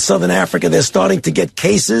Hemisphere and Southern Africa, they're starting to get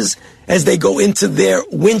cases as they go into their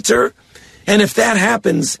winter. And if that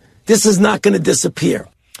happens, this is not going to disappear.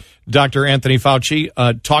 Dr. Anthony Fauci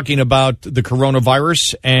talking about the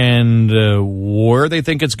coronavirus and where they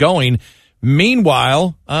think it's going.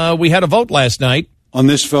 Meanwhile, we had a vote last night. On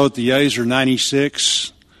this vote, the yeas are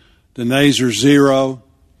 96, the nays are 0.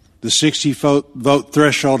 The 60 vote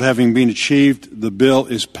threshold having been achieved, the bill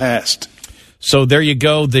is passed. So there you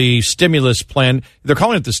go, the stimulus plan. They're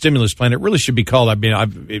calling it the stimulus plan. It really should be called, I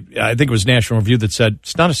think it was National Review that said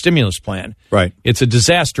it's not a stimulus plan. Right. It's a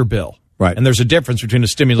disaster bill. Right. And there's a difference between a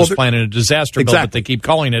stimulus plan and a disaster bill, but they keep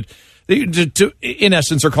calling it. In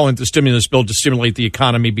essence, they're calling it the stimulus bill to stimulate the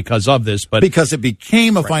economy because of this. But because it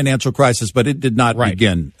became a financial crisis, but it did not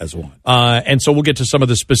begin as one. And so we'll get to some of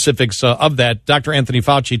the specifics of that. Dr. Anthony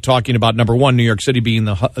Fauci talking about, number one, New York City being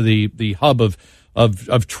the hub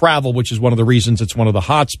of travel, which is one of the reasons it's one of the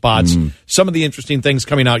hot spots. Some of the interesting things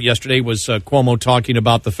coming out yesterday was Cuomo talking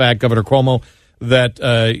about the fact, Governor Cuomo, that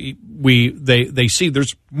they see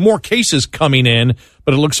there's more cases coming in,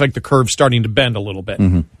 but it looks like the curve's starting to bend a little bit.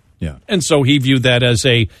 Yeah. And so he viewed that as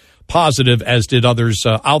a positive, as did others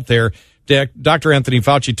out there. Dr. Anthony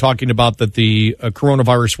Fauci talking about that the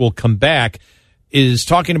coronavirus will come back is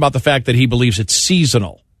talking about the fact that he believes it's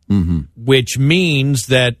seasonal, which means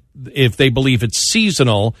that if they believe it's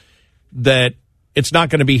seasonal, that it's not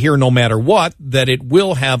going to be here no matter what, that it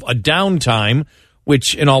will have a downtime,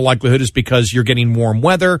 which in all likelihood is because you're getting warm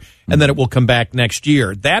weather, and then it will come back next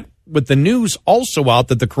year. That, with the news also out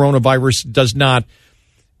that the coronavirus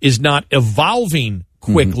is not evolving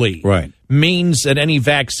quickly, means that any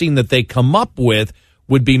vaccine that they come up with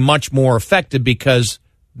would be much more effective because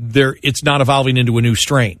it's not evolving into a new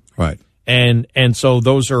strain. Right. And so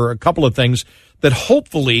those are a couple of things that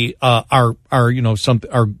hopefully are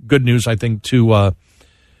good news, I think, to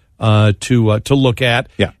look at.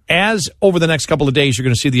 Yeah. As over the next couple of days, you're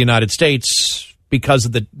going to see the United States, because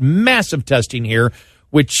of the massive testing here,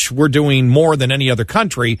 which we're doing more than any other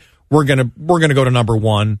country, we're going to go to number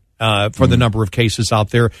one for the number of cases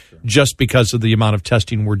out there just because of the amount of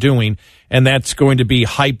testing we're doing. And that's going to be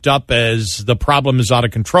hyped up as the problem is out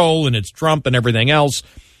of control and it's Trump and everything else.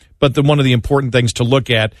 But one of the important things to look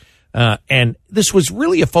at, and this was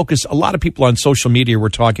really a focus, a lot of people on social media were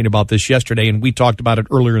talking about this yesterday, and we talked about it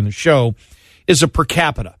earlier in the show, is a per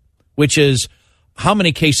capita, which is how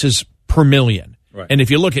many cases per million. Right. And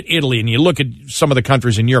if you look at Italy and you look at some of the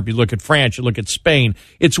countries in Europe, you look at France, you look at Spain,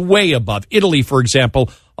 it's way above. Italy, for example,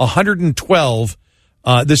 112,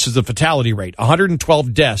 this is the fatality rate,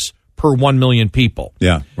 112 deaths per 1 million people.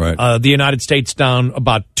 Yeah, right. The United States down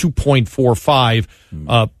about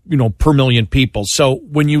 2.45, per million people. So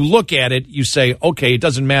when you look at it, you say, okay, it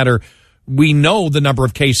doesn't matter. We know the number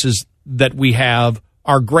of cases that we have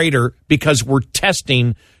are greater because we're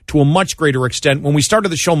testing to a much greater extent. When we started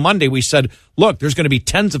the show Monday, we said, look, there's going to be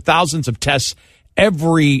tens of thousands of tests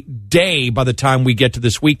every day by the time we get to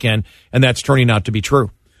this weekend, and that's turning out to be true.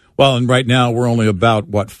 Well, and right now we're only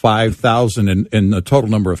about, 5,000 in the total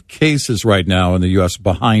number of cases right now in the U.S.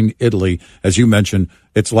 behind Italy. As you mentioned,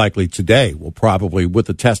 it's likely today will probably, with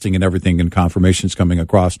the testing and everything and confirmations coming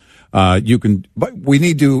across, but we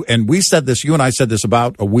need to, and we said this, you and I said this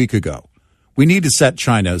about a week ago, we need to set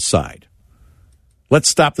China aside. Let's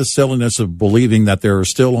stop the silliness of believing that there are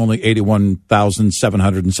still only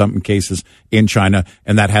 81,700 and something cases in China,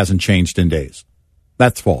 and that hasn't changed in days.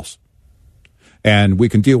 That's false. And we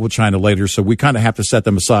can deal with China later, so we kind of have to set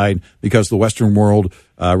them aside because the Western world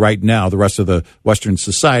right now, the rest of the Western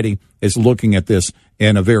society, is looking at this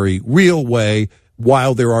in a very real way,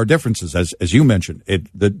 while there are differences, as you mentioned.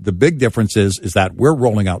 The big difference is that we're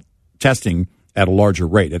rolling out testing at a larger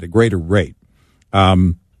rate, at a greater rate.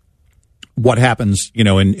 What happens,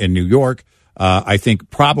 in New York, I think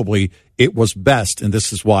probably it was best, and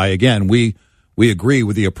this is why, again, we agree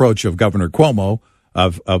with the approach of Governor Cuomo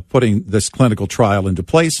of putting this clinical trial into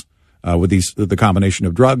place with the combination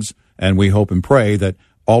of drugs, and we hope and pray that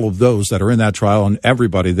all of those that are in that trial and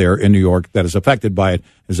everybody there in New York that is affected by it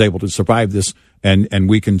is able to survive this, and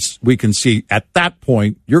we can see at that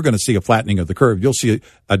point you're going to see a flattening of the curve. You'll see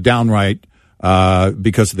a downright.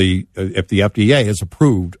 Because if the FDA has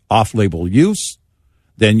approved off-label use,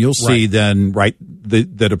 then you'll see the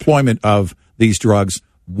deployment of these drugs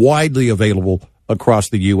widely available across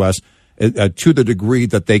the U.S. To the degree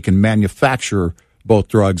that they can manufacture both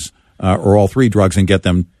drugs or all three drugs and get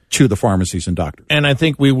them to the pharmacies and doctors. And I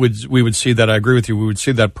think we would see that. I agree with you. We would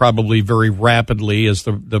see that probably very rapidly as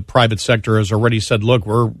the private sector has already said, look,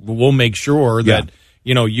 we'll make sure that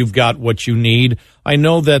you've got what you need. I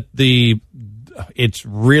know that it's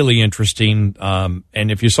really interesting, and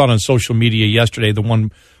if you saw it on social media yesterday, the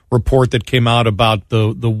one report that came out about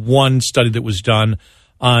the one study that was done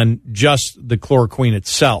on just the chloroquine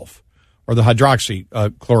itself, or the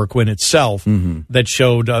hydroxychloroquine itself, that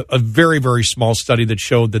showed a very, very small study that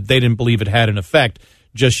showed that they didn't believe it had an effect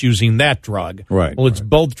just using that drug. Right. Well, it's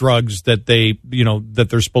both drugs that that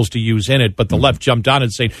they're supposed to use in it, but the left jumped on it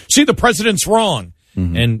and saying, see, the president's wrong.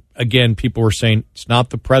 And again, people were saying it's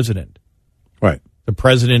not the president. Right. The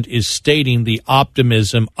president is stating the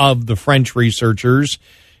optimism of the French researchers.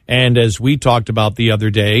 And as we talked about the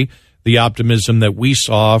other day, the optimism that we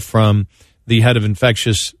saw from the head of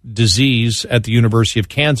infectious disease at the University of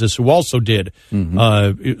Kansas, who also did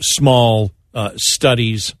small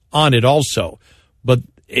studies on it also. But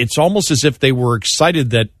it's almost as if they were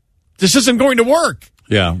excited that this isn't going to work.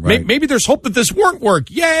 Yeah, right. Maybe there's hope that this won't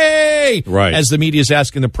work. Yay! Right. As the media is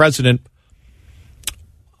asking the president,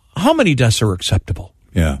 how many deaths are acceptable?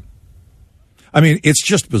 Yeah. I mean, it's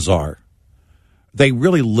just bizarre. They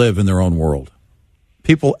really live in their own world.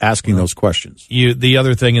 People asking those questions. The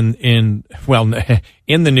other thing in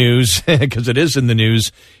the news, because it is in the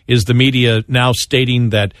news, is the media now stating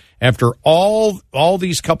that after all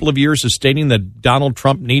these couple of years of stating that Donald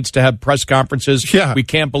Trump needs to have press conferences, we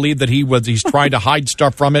can't believe that he's trying to hide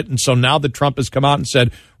stuff from it. And so now that Trump has come out and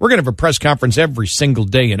said, we're going to have a press conference every single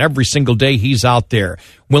day, and every single day he's out there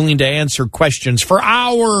willing to answer questions for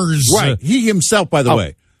hours. Right. He himself, by the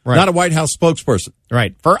way. Right. Not a White House spokesperson.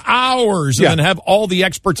 Right. For hours. And then have all the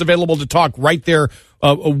experts available to talk right there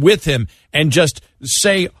with him and just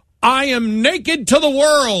say, I am naked to the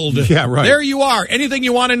world. Yeah, right. There you are. Anything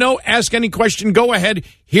you want to know, ask any question, go ahead.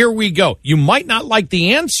 Here we go. You might not like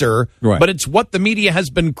the answer, but it's what the media has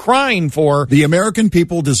been crying for. The American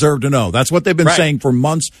people deserve to know. That's what they've been saying for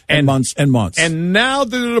months and months and months. And now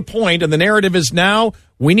they're to the point, and the narrative is now,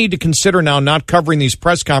 we need to consider now not covering these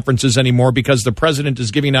press conferences anymore because the president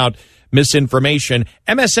is giving out misinformation.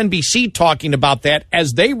 MSNBC talking about that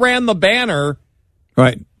as they ran the banner.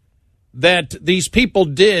 Right. That these people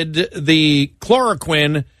did the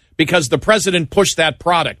chloroquine because the president pushed that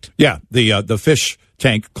product. Yeah, the fish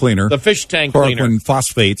tank cleaner. The fish tank cleaner. Chloroquine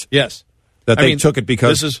phosphate. Yes. That they took it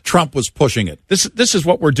because Trump was pushing it. This is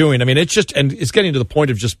what we're doing. I mean, it's just, and it's getting to the point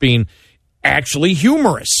of just being actually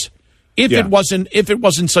humorous. If it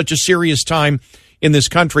wasn't such a serious time in this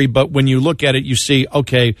country, but when you look at it, you see,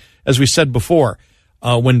 okay, as we said before,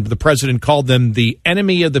 when the president called them the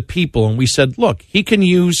enemy of the people, and we said, look, he can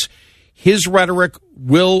use his rhetoric,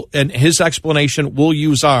 and his explanation, we'll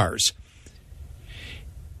use ours.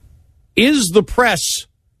 Is the press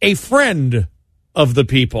a friend of the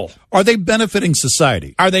people? Are they benefiting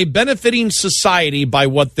society? Are they benefiting society by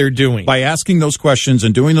what they're doing? By asking those questions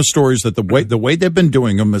and doing the stories that the way they've been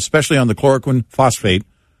doing them, especially on the chloroquine phosphate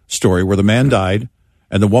story where the man died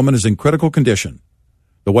and the woman is in critical condition.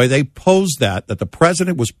 The way they posed that the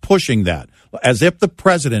president was pushing that, as if the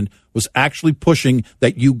president was actually pushing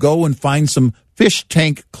that you go and find some fish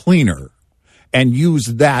tank cleaner and use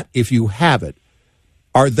that if you have it.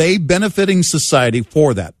 Are they benefiting society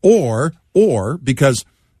for that? Or because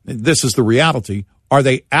this is the reality, are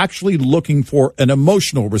they actually looking for an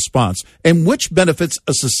emotional response? And which benefits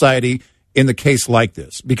a society in the case like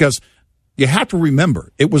this? Because you have to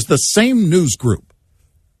remember, it was the same news group,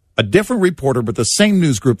 a different reporter, but the same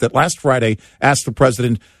news group that last Friday asked the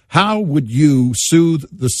president, how would you soothe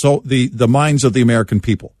the minds of the American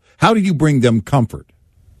people? How do you bring them comfort?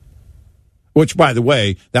 Which, by the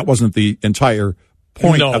way, that wasn't the entire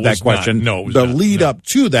point of that question. The lead up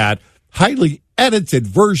to that highly edited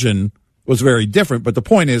version was very different. But the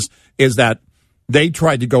point is that they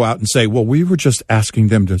tried to go out and say, well, we were just asking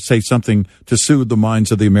them to say something to soothe the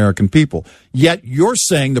minds of the American people. Yet you're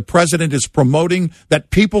saying the president is promoting that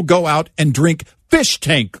people go out and drink fish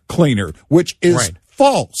tank cleaner, which is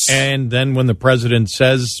false. And then when the president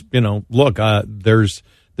says, look, there's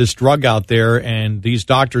this drug out there and these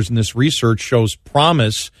doctors and this research shows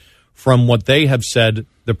promise from what they have said,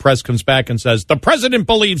 the press comes back and says, the president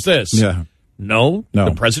believes this. Yeah. No.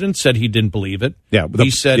 The president said he didn't believe it. Yeah.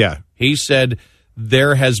 He said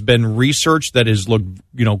there has been research that has looked,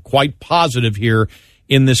 quite positive here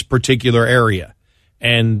in this particular area.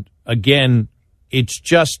 And again, it's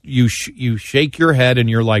just you shake your head and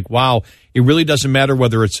you're like, wow, it really doesn't matter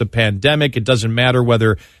whether it's a pandemic. It doesn't matter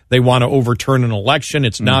whether they want to overturn an election.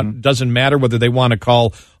 Doesn't matter whether they want to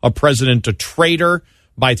call a president a traitor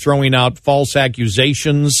by throwing out false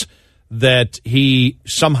accusations that he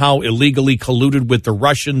somehow illegally colluded with the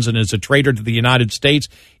Russians and is a traitor to the United States.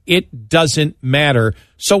 It doesn't matter.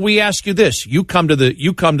 So we ask you this: you come to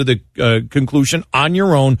the conclusion on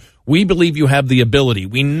your own. We believe you have the ability.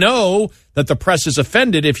 We know that the press is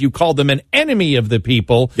offended if you call them an enemy of the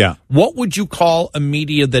people. Yeah. What would you call a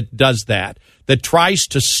media that does that tries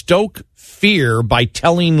to stoke fear by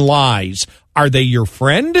telling lies? Are they your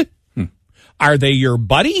friend? Are they your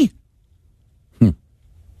buddy?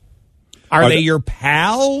 Are they your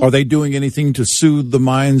pal? Are they doing anything to soothe the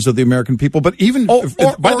minds of the American people? But even by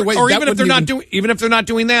the way, even if they're not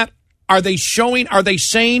doing that, are they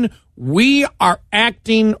saying we are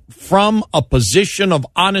acting from a position of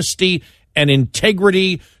honesty and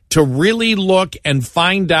integrity to really look and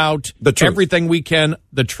find out everything we can,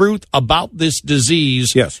 the truth about this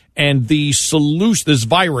disease, and the solution, this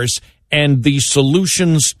virus, and the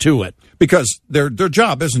solutions to it? Because their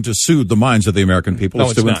job isn't to soothe the minds of the American people,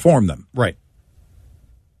 it's to inform them. Right.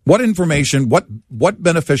 What information, what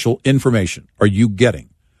beneficial information are you getting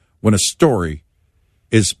when a story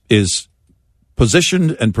is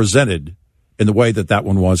positioned and presented in the way that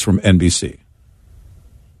one was from NBC?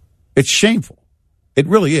 It's shameful. It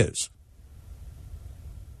really is.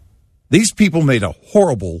 These people made a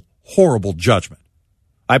horrible, horrible judgment.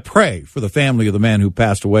 I pray for the family of the man who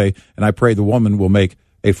passed away, and I pray the woman will make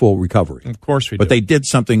a full recovery. Of course we do. But they did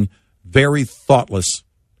something very thoughtless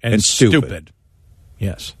and stupid.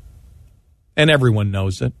 Yes. And everyone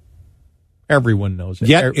knows it. Everyone knows it.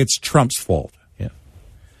 Yet it's Trump's fault. Yeah.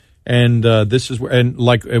 And this is where, and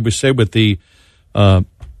like we say with the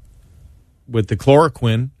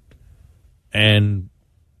chloroquine and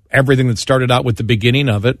everything that started out with the beginning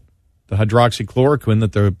of it, the hydroxychloroquine,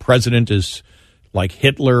 that the president is like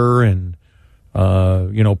Hitler and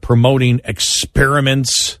promoting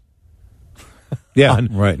experiments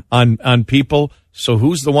on people. So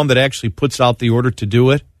who's the one that actually puts out the order to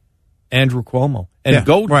do it? Andrew Cuomo. And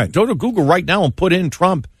go to Google right now and put in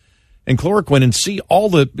Trump and chloroquine and see all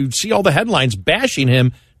the headlines bashing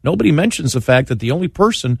him. Nobody mentions the fact that the only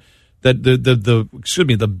person that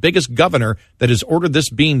the biggest governor that has ordered this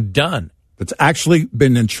being done, that's actually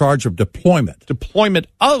been in charge of deployment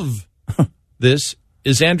of this,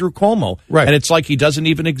 is Andrew Cuomo. Right. And it's like he doesn't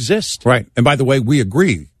even exist. Right. And by the way, we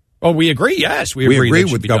agree Oh, we agree. Yes, we agree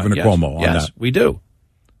with Governor Cuomo on that. Yes, we do.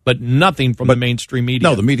 But nothing from the mainstream media.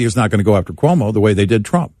 No, the media is not going to go after Cuomo the way they did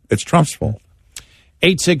Trump. It's Trump's fault.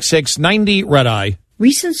 866-90 Red Eye.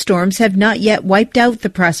 Recent storms have not yet wiped out the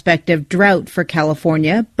prospect of drought for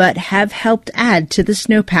California, but have helped add to the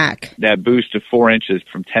snowpack. That boost of 4 inches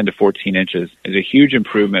from 10 to 14 inches is a huge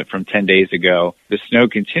improvement from 10 days ago. The snow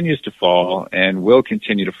continues to fall and will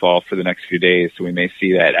continue to fall for the next few days, so we may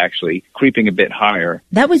see that actually creeping a bit higher.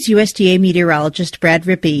 That was USDA meteorologist Brad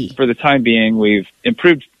Rippey. For the time being, we've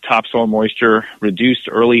improved topsoil moisture, reduced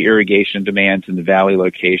early irrigation demands in the valley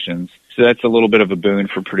locations. So that's a little bit of a boon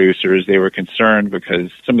for producers. They were concerned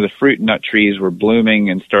because some of the fruit and nut trees were blooming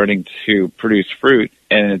and starting to produce fruit,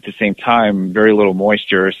 and at the same time, very little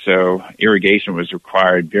moisture, so irrigation was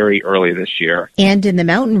required very early this year. And in the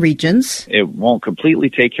mountain regions, it won't completely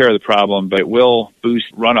take care of the problem, but it will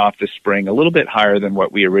boost runoff this spring a little bit higher than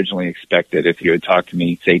what we originally expected if you had talked to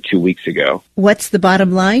me, say, 2 weeks ago. What's the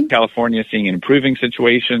bottom line? California is seeing an improving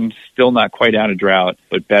situation, still not quite out of drought,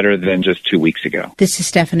 but better than just 2 weeks ago. This is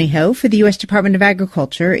Stephanie Ho for the U.S. Department of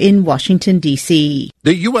Agriculture in Washington, D.C.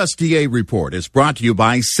 The USDA report is brought to you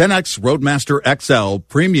by Cenex Roadmaster XL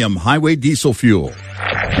Premium Highway Diesel Fuel.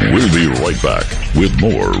 We'll be right back with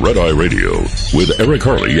more Red Eye Radio with Eric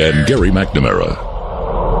Harley and Gary McNamara.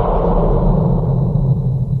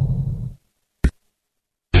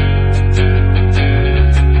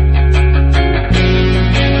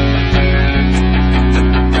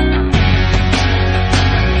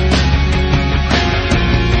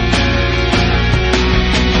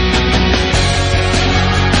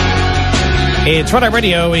 It's Red Eye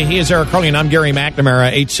Radio. He is Eric Harley, and I'm Gary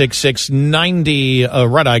McNamara.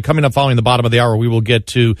 866-90 Red Eye. Coming up following the bottom of the hour, we will get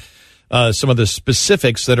to some of the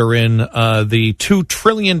specifics that are in the $2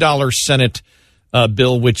 trillion Senate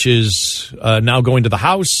bill, which is now going to the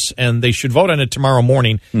House, and they should vote on it tomorrow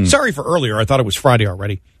morning. Sorry for earlier. I thought it was Friday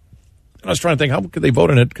already. I was trying to think, how could they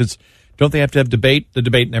vote on it? Because don't they have to have debate? The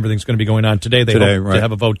debate and everything's going to be going on today. They hope to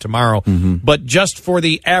have a vote tomorrow. But just for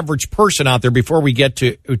the average person out there, before we get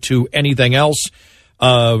to anything else,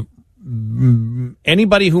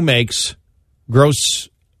 anybody who makes gross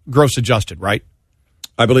adjusted, right?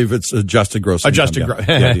 I believe it's adjusted gross adjusted income.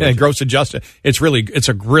 Yeah. Gross adjusted. It's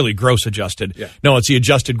a really gross adjusted. Yeah. No, it's the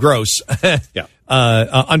adjusted gross. Yeah.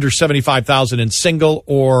 Under 75,000 in single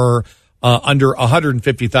or under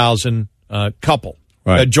 150,000 couple.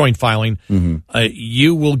 Right. Joint filing,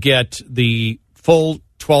 you will get the full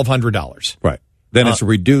 $1,200. Right. Then it's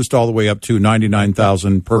reduced all the way up to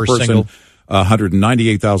 $99,000 per person, single.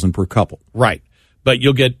 $198,000 per couple. Right. But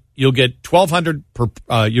you'll get $1,200 per.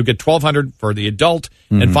 You'll get $1,200 for the adult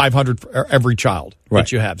and $500 for every child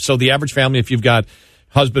that you have. So the average family, if you've got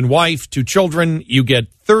husband, wife, 2 children, you get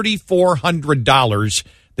 $3,400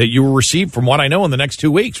 that you will receive, from what I know, in the next 2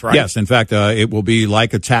 weeks, right? Yes. In fact, it will be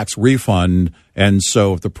like a tax refund. And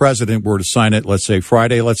so if the president were to sign it, let's say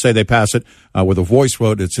Friday, let's say they pass it with a voice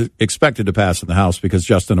vote, it's expected to pass in the House because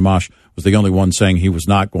Justin Amash was the only one saying he was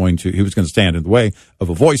going to stand in the way of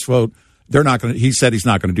a voice vote. He said he's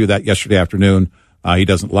not going to do that yesterday afternoon. He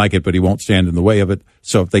doesn't like it, but he won't stand in the way of it.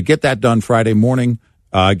 So if they get that done Friday morning,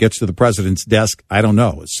 gets to the president's desk, I don't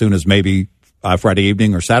know, as soon as maybe Friday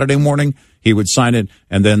evening or Saturday morning, he would sign it,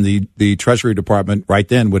 and then the Treasury Department right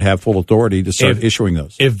then would have full authority to start issuing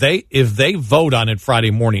those. If they vote on it Friday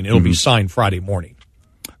morning, it'll be signed Friday morning.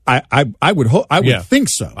 I would think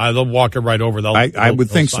so. They'll walk it right over. I would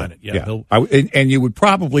think sign so. It. Yeah. And you would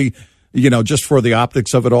probably, just for the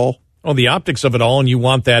optics of it all. Oh, the optics of it all, and you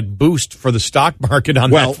want that boost for the stock market on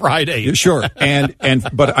that Friday. Sure.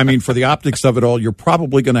 But I mean, for the optics of it all, you're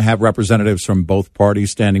probably going to have representatives from both parties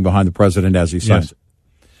standing behind the president as he signs it.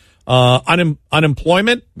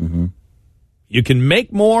 Unemployment, you can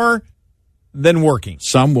make more than working.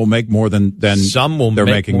 Some will make more than some will they're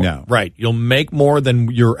make making more, now. Right. You'll make more than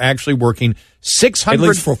you're actually working. At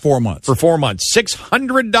least for 4 months. For 4 months.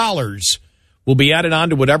 $600 will be added on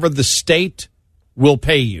to whatever the state will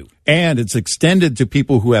pay you. And it's extended to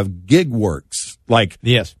people who have gig works, like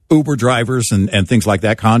Uber drivers and things like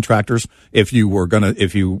that, contractors. If you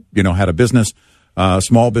had a business,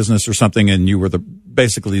 small business or something, and you were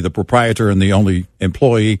basically the proprietor and the only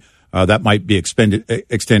employee, that might be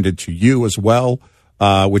extended to you as well,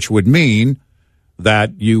 which would mean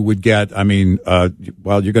that you would get, you're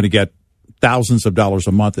going to get thousands of dollars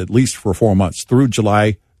a month, at least for 4 months through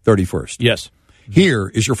July 31st. Yes. Here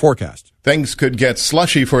is your forecast. Things could get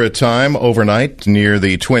slushy for a time overnight near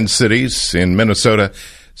the Twin Cities in Minnesota.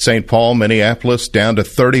 St. Paul, Minneapolis, down to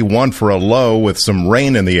 31 for a low with some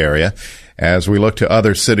rain in the area. As we look to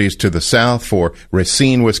other cities to the south, for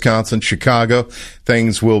Racine, Wisconsin, Chicago,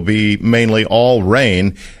 things will be mainly all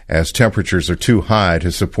rain as temperatures are too high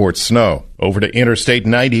to support snow. Over to Interstate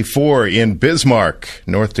 94 in Bismarck,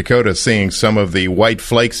 North Dakota, seeing some of the white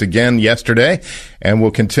flakes again yesterday, and we'll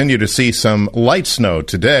continue to see some light snow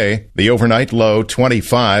today. The overnight low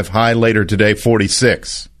 25, high later today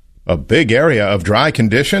 46. A big area of dry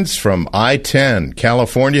conditions from I-10,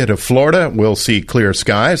 California to Florida. We'll see clear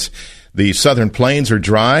skies. The southern plains are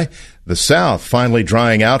dry. The south finally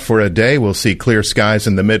drying out for a day. We'll see clear skies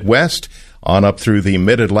in the Midwest, on up through the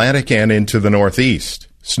Mid-Atlantic and into the Northeast.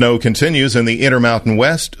 Snow continues in the Intermountain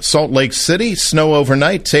West. Salt Lake City, snow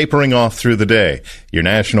overnight, tapering off through the day. Your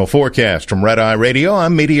national forecast from Red Eye Radio,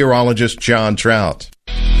 I'm meteorologist John Trout.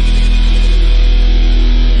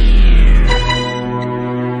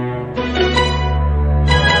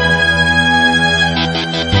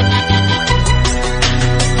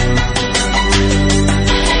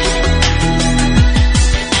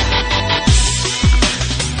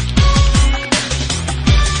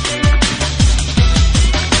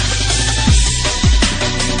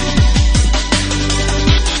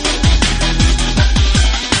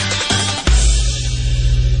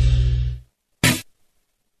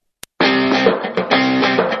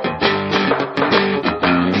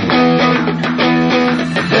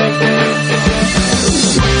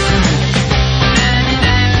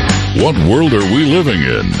 What world are we living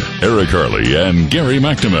in? Eric Harley and Gary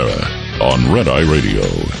McNamara on Red Eye Radio.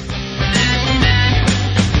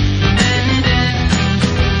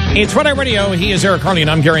 It's Red Eye Radio. He is Eric Harley, and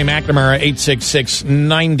I'm Gary McNamara,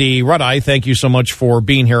 866-90 Red Eye. Thank you so much for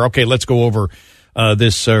being here. Okay, let's go over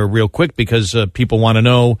this real quick because people want to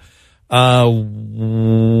know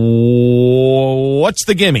what's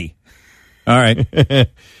the gimme? All right.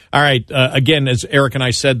 All right. Again, as Eric and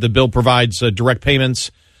I said, the bill provides direct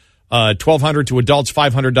payments. $1,200 to adults,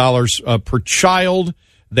 $500 per child.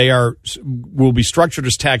 They will be structured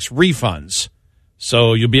as tax refunds,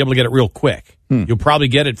 so you'll be able to get it real quick. You'll probably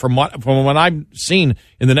get it from what I've seen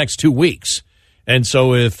in the next 2 weeks. And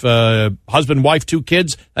so, if husband, wife, 2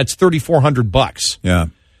 kids, that's $3,400. Yeah.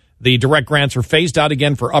 The direct grants are phased out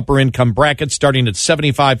again for upper income brackets, starting at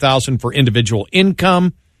 $75,000 for individual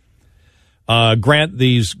income.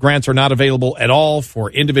 These grants are not available at all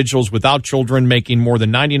for individuals without children making more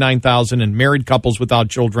than $99,000 and married couples without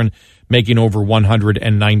children making over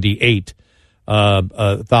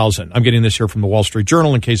 $198,000. I'm getting this here from the Wall Street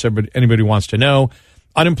Journal in case anybody wants to know.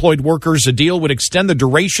 Unemployed workers, a deal would extend the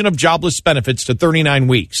duration of jobless benefits to 39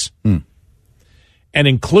 weeks and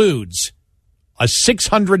includes a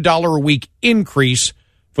 $600 a week increase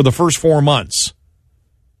for the first 4 months,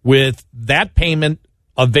 with that payment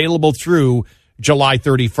available through July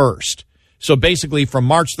 31st. So basically from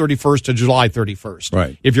March 31st to July 31st.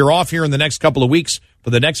 Right. If you're off here in the next couple of weeks for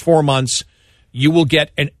the next 4 months, you will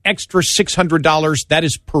get an extra $600. That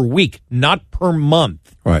is per week, not per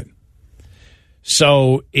month. Right.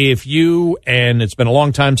 So if you, and it's been a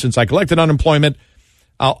long time since I collected unemployment,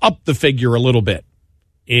 I'll up the figure a little bit.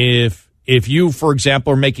 If you, for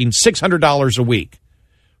example, are making $600 a week,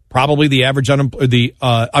 probably the average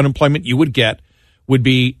unemployment you would get would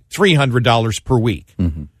be $300 per week.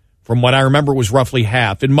 Mm-hmm. From what I remember, it was roughly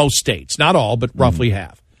half in most states. Not all, but roughly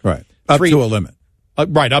half. Right. Up to a limit.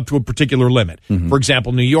 Right, up to a particular limit. Mm-hmm. For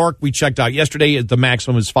example, New York, we checked out yesterday, the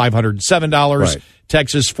maximum is $507. Right.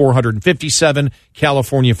 Texas, $457.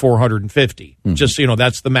 California, $450. Mm-hmm. Just so you know,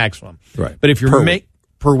 that's the maximum. Right. But if you're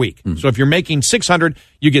per week. Mm-hmm. So if you're making $600,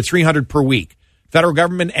 you get $300 per week. Federal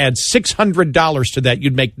government adds $600 to that,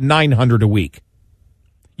 you'd make $900 a week.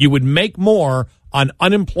 You would make more on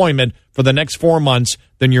unemployment for the next 4 months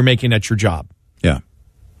than you're making at your job. Yeah.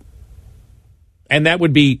 And that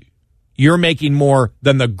would be, you're making more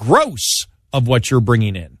than the gross of what you're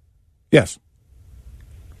bringing in. Yes.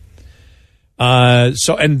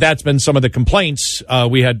 And that's been some of the complaints.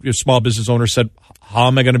 We had small business owners said, how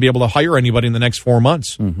am I going to be able to hire anybody in the next 4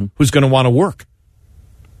 months who's going to want to work?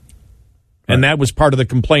 Right. And that was part of the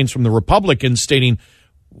complaints from the Republicans stating,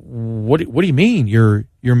 what do you mean? You're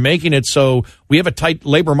making it so we have a tight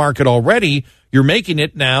labor market already. You're making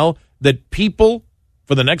it now that people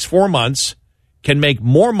for the next 4 months can make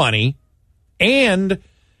more money, and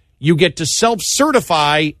you get to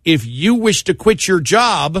self-certify if you wish to quit your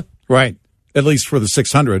job. Right. At least for the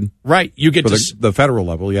 600. Right. You get for to the federal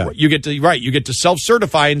level. Yeah. You get to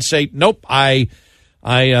self-certify and say, nope,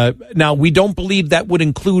 now, we don't believe that would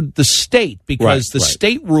include the state because the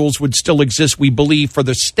state rules would still exist, we believe, for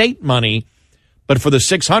the state money. But for the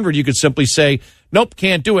 600, you could simply say, nope,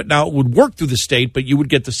 can't do it. Now, it would work through the state, but you would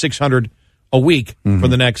get the 600 a week for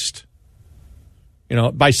the next,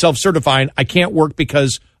 by self-certifying, I can't work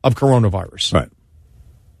because of coronavirus. Right.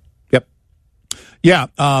 Yep.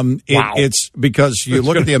 Yeah. It's because you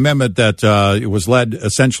look at the amendment that it was led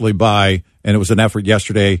essentially by, and it was an effort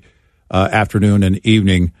yesterday afternoon and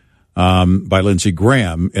evening by Lindsey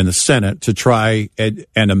Graham in the Senate to try and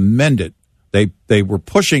amend it. They were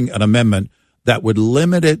pushing an amendment that would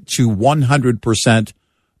limit it to 100%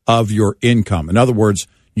 of your income. In other words,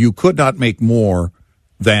 you could not make more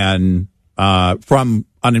than from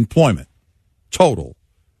unemployment total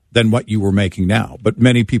than what you were making now. But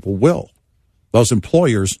many people will. Those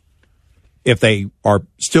employers, if they are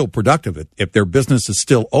still productive, if their business is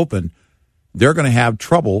still open, they're going to have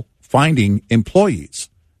trouble finding employees.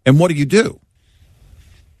 And what do?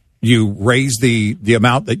 You raise the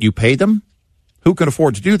amount that you pay them? Who can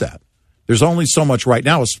afford to do that? There's only so much right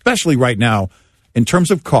now, especially right now, in terms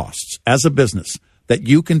of costs as a business, that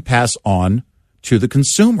you can pass on to the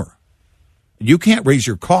consumer. You can't raise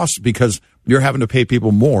your costs because you're having to pay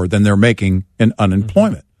people more than they're making in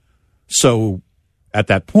unemployment. So at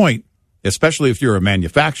that point, especially if you're a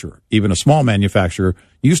manufacturer, even a small manufacturer,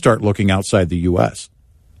 you start looking outside the U.S.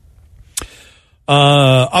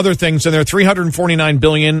 Other things, and there are $349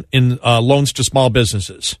 billion in loans to small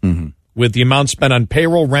businesses, with the amount spent on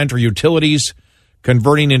payroll, rent, or utilities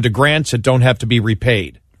converting into grants that don't have to be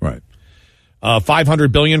repaid. Right.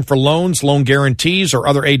 $500 billion for loans, loan guarantees, or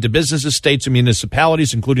other aid to businesses, states, and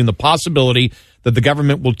municipalities, including the possibility that the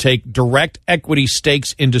government will take direct equity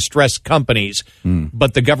stakes in distressed companies.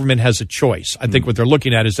 But the government has a choice. I think what they're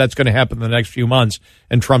looking at is that's going to happen in the next few months,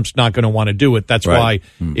 and Trump's not going to want to do it. That's why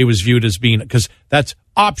it was viewed as being, because that's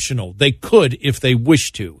optional. They could if they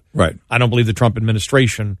wish to. Right. I don't believe the Trump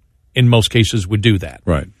administration, in most cases, would do that.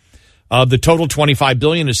 Right. The total $25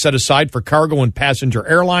 billion is set aside for cargo and passenger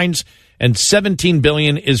airlines, and $17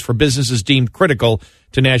 billion is for businesses deemed critical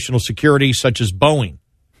to national security, such as Boeing.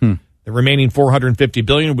 The remaining $450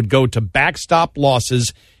 billion would go to backstop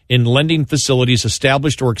losses in lending facilities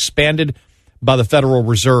established or expanded by the Federal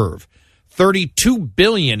Reserve. $32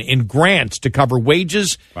 billion in grants to cover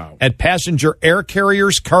wages at passenger air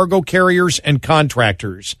carriers, cargo carriers, and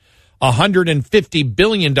contractors. $150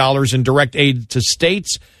 billion in direct aid to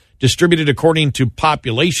states, distributed according to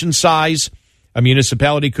population size. A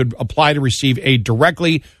municipality could apply to receive aid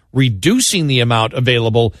directly, reducing the amount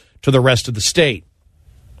available to the rest of the state.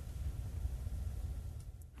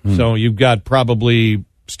 So you've got probably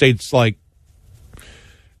states like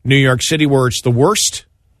New York City, where it's the worst,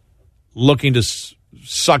 looking to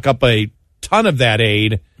suck up a ton of that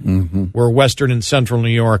aid, where Western and Central New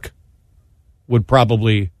York would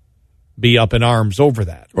probably be up in arms over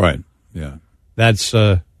that. Right. Yeah. That's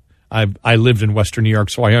I lived in Western New York,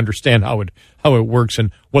 so I understand how it works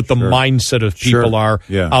and what the mindset of people are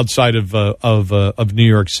outside of New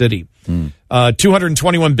York City.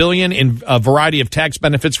 $221 billion in a variety of tax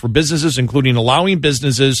benefits for businesses, including allowing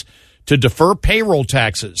businesses to defer payroll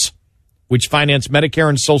taxes, which finance Medicare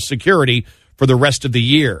and Social Security for the rest of the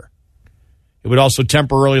year. It would also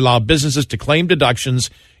temporarily allow businesses to claim deductions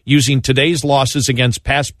using today's losses against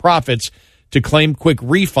past profits to claim quick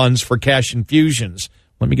refunds for cash infusions.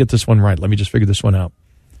 Let me get this one right. Let me just figure this one out.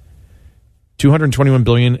 $221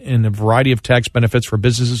 billion in a variety of tax benefits for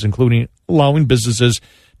businesses, including allowing businesses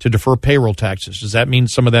to defer payroll taxes. Does that mean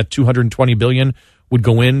some of that $220 billion would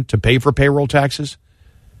go in to pay for payroll taxes?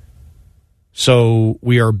 So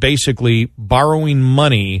we are basically borrowing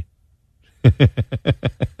money.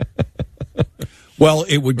 Well,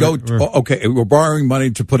 it would go, okay, we're borrowing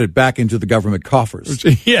money to put it back into the government coffers.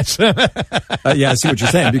 Yes. Yeah, I see what you're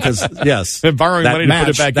saying, because, yes. Borrowing money to put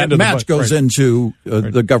it back into the match goes into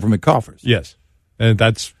the government coffers. Yes. And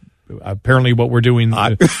that's apparently what we're doing,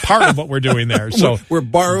 part of what we're doing there. So we're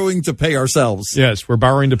borrowing to pay ourselves. Yes, we're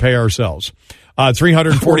borrowing to pay ourselves.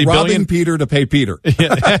 $340 we're billion. Robbing Peter to pay Peter.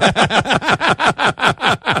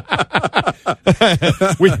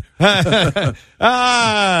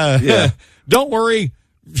 Don't worry.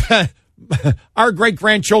 Our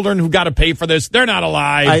great-grandchildren who got to pay for this, they're not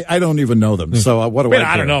alive. I don't even know them, so what do I care?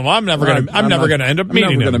 I don't know. I'm never going to end up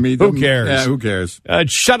meeting them. Who cares? Yeah, who cares?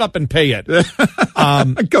 Shut up and pay it.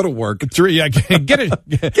 Go to work. Get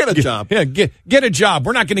a job. Get a job.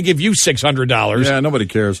 We're not going to give you $600. Yeah, nobody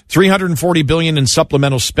cares. $340 billion in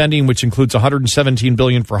supplemental spending, which includes $117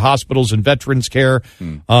 billion for hospitals and veterans care.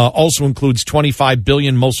 Also includes $25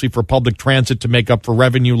 billion mostly for public transit to make up for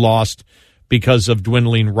revenue lost because of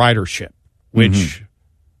dwindling ridership, which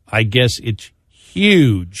I guess it's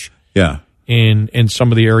huge in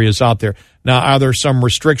some of the areas out there. Now, are there some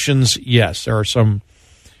restrictions? Yes, there are some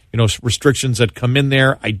restrictions that come in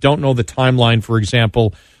there. I don't know the timeline, for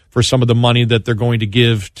example, for some of the money that they're going to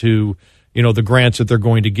give to the grants that they're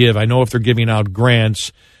going to give. I know if they're giving out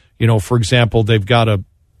grants, for example, they've got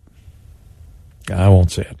I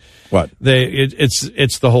won't say it. What?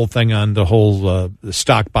 It's the whole thing on the whole the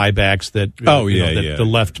stock buybacks that the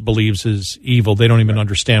left believes is evil. They don't even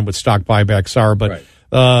understand what stock buybacks are. But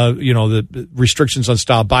the restrictions on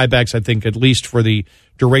stock buybacks, I think, at least for the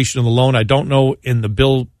duration of the loan. I don't know in the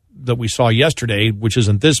bill that we saw yesterday, which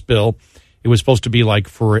isn't this bill. It was supposed to be like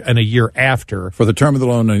a year after. For the term of the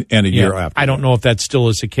loan and a year after. I don't know if that still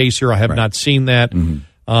is the case here. I have not seen that. Mm-hmm.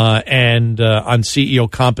 And on CEO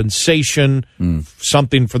compensation,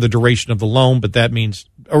 something for the duration of the loan, but that means,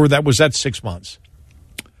 was that 6 months?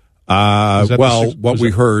 What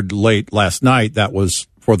we heard late last night, that was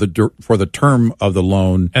for the term of the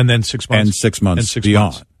loan, and then 6 months, and 6 months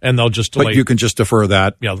beyond. Months. And they'll just delay. But you can just defer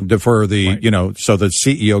that, defer the, so the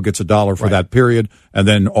CEO gets $1 for that period, and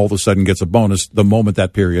then all of a sudden gets a bonus the moment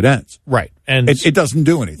that period ends. Right, and it doesn't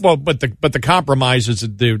do anything. Well, but the compromise is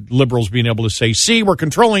that the liberals being able to say, "See, we're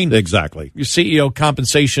controlling exactly your CEO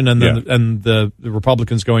compensation," and the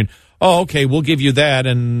Republicans going, "Oh, okay, we'll give you that,"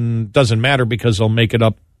 and doesn't matter because they'll make it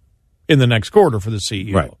up in the next quarter for the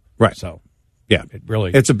CEO. Right. So,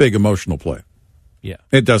 it's a big emotional play. Yeah,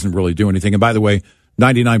 it doesn't really do anything. And by the way,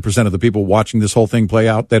 99% of the people watching this whole thing play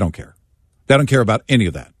out, they don't care. They don't care about any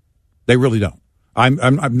of that. They really don't. I'm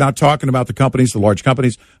not talking about the companies, the large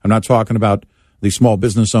companies. I'm not talking about the small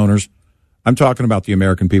business owners. I'm talking about the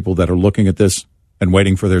American people that are looking at this and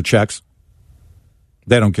waiting for their checks.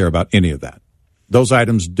 They don't care about any of that. Those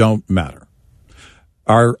items don't matter.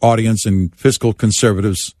 Our audience and fiscal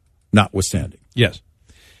conservatives notwithstanding. Yes.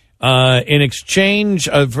 In exchange,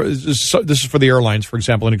 this is for the airlines, for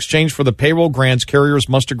example, in exchange for the payroll grants, carriers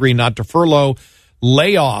must agree not to furlough,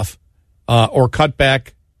 lay off, or cut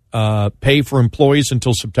back pay for employees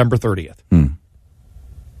until September 30th.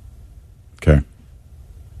 Okay.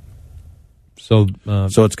 So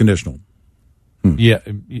it's conditional. Yeah,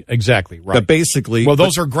 exactly. Right. But basically,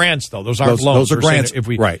 those are grants, though. Those aren't loans. Those are grants.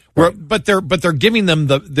 But they're giving them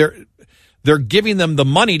they're giving them the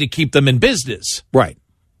money to keep them in business. Right.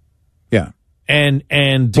 Yeah. And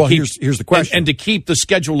here's the question. And to keep the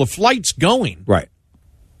schedule of flights going. Right.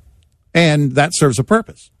 And that serves a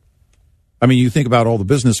purpose. I mean, you think about all the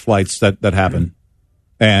business flights that happen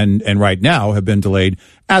and right now have been delayed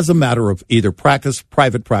as a matter of either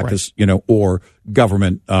private practice, or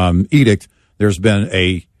government edict. There's been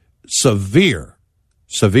a severe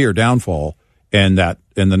downfall in the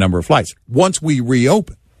number of flights. Once we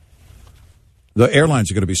reopen, the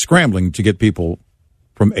airlines are going to be scrambling to get people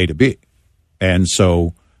from A to B. And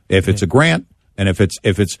so if it's a grant and if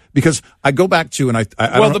it's because I go back to but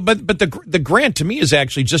the grant to me is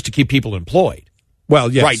actually just to keep people employed.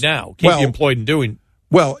 Well, yes. Right now, keep you employed and doing.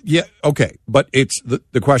 Well, yeah, okay, but it's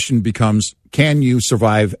the question becomes: can you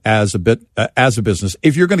survive as a business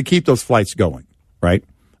if you're going to keep those flights going? Right?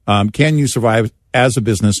 Can you survive as a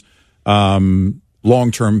business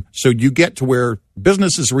long term? So you get to where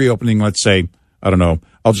business is reopening. Let's say, I don't know.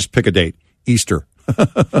 I'll just pick a date: Easter.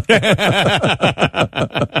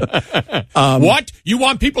 What? You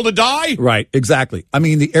want people to die? Right, exactly. I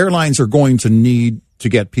mean, the airlines are going to need to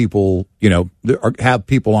get people, have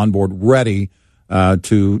people on board ready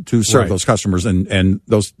to serve those customers, and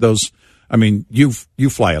those. I mean, you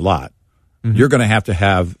fly a lot. Mm-hmm. You're going to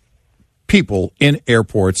have people in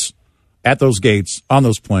airports, at those gates, on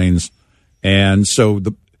those planes, and so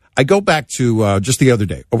I go back to just the other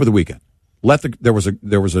day, over the weekend. There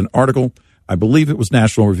was an article. I believe it was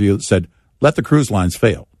National Review that said, let the cruise lines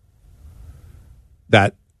fail.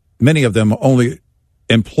 That many of them only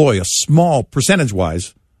employ a small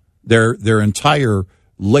percentage-wise. Their entire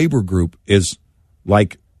labor group is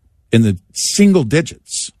like in the single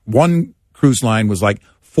digits. One cruise line was like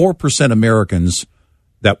 4% Americans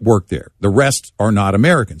that work there. The rest are not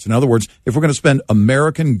Americans. In other words, if we're going to spend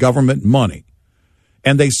American government money,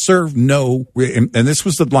 and they serve no, and this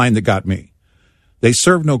was the line that got me, they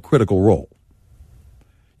serve no critical role.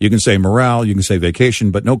 You can say morale, you can say vacation,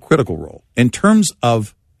 but no critical role. In terms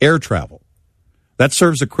of air travel, that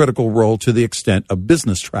serves a critical role to the extent of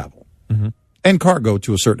business travel and cargo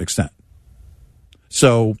to a certain extent.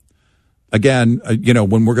 So, again,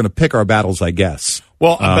 when we're going to pick our battles, I guess,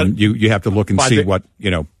 you have to look and see what,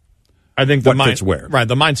 I think what fits where. Right.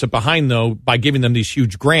 The mindset behind, though, by giving them these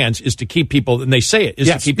huge grants is to keep people, and they say it,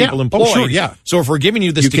 to keep people employed. Oh, sure, yeah. So if we're giving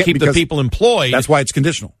you this to keep the people employed. That's why it's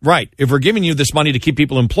conditional. Right. If we're giving you this money to keep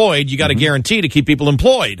people employed, you got to guarantee to keep people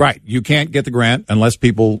employed. Right. You can't get the grant unless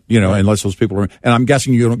people, unless those people are, and I'm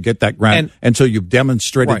guessing you don't get that grant until you've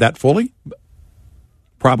demonstrated that fully?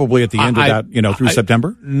 Probably at the end of that, through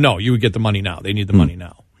September? No, you would get the money now. They need the money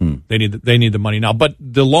now. They need the money now. But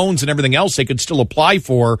the loans and everything else they could still apply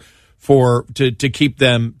to keep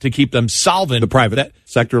them solvent. The private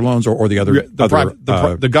sector loans or the other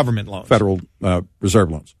the government loans, Federal Reserve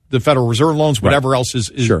loans, the Federal Reserve loans, whatever else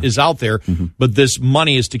is out there. Mm-hmm. But this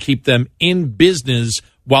money is to keep them in business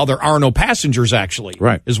while there are no passengers. Actually,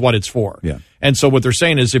 is what it's for. Yeah. And so what they're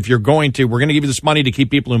saying is, if we're going to give you this money to keep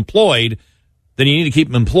people employed, then you need to keep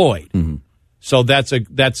them employed. Mm-hmm. So that's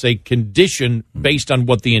a condition based on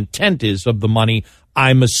what the intent is of the money,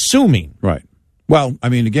 I'm assuming. Right. Well, I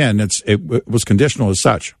mean, again, it was conditional as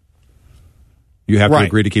such. You have to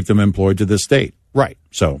agree to keep them employed to this date. Right.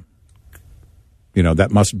 So,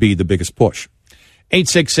 that must be the biggest push.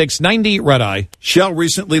 866-90-RED-EYE. Shell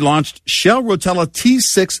recently launched Shell Rotella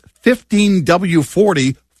T6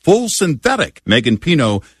 15W40 Full Synthetic. Megan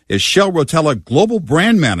Pino is Shell Rotella Global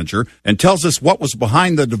Brand Manager and tells us what was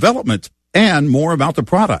behind the development and more about the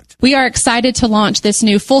product. We are excited to launch this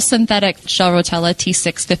new full synthetic Shell Rotella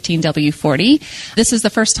T6 15W40. This is the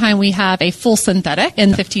first time we have a full synthetic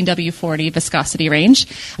in 15W40 viscosity range.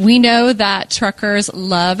 We know that truckers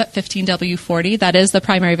love 15W40. That is the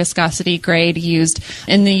primary viscosity grade used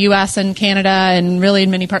in the U.S. and Canada and really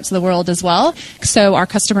in many parts of the world as well. So our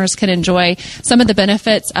customers can enjoy some of the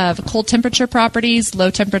benefits of cold temperature properties, low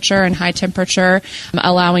temperature and high temperature,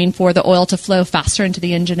 allowing for the oil to flow faster into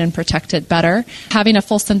the engine and protect it better. Having a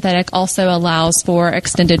full synthetic also allows for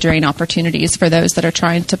extended drain opportunities for those that are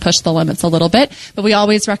trying to push the limits a little bit. But we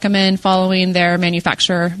always recommend following their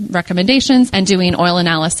manufacturer recommendations and doing oil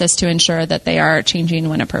analysis to ensure that they are changing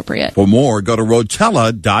when appropriate. For more, go to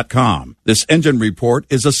Rotella.com. This engine report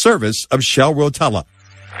is a service of Shell Rotella.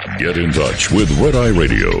 Get in touch with Red Eye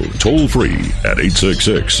Radio, toll free at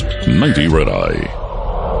 866-90-RED-EYE.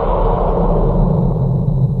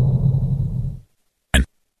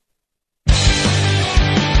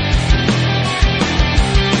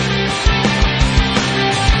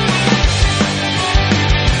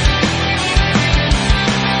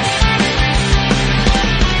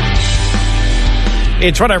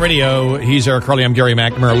 It's Red Eye Radio. He's Eric Carly. I'm Gary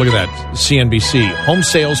McNamara. Look at that. CNBC. Home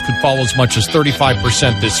sales could fall as much as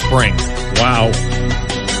 35% this spring. Wow.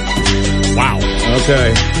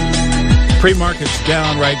 Okay. Pre-market's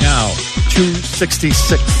down right now.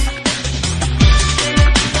 266.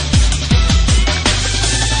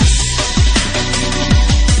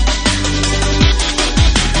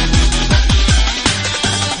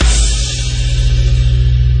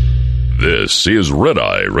 This is Red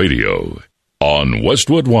Eye Radio on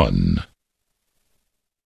Westwood One.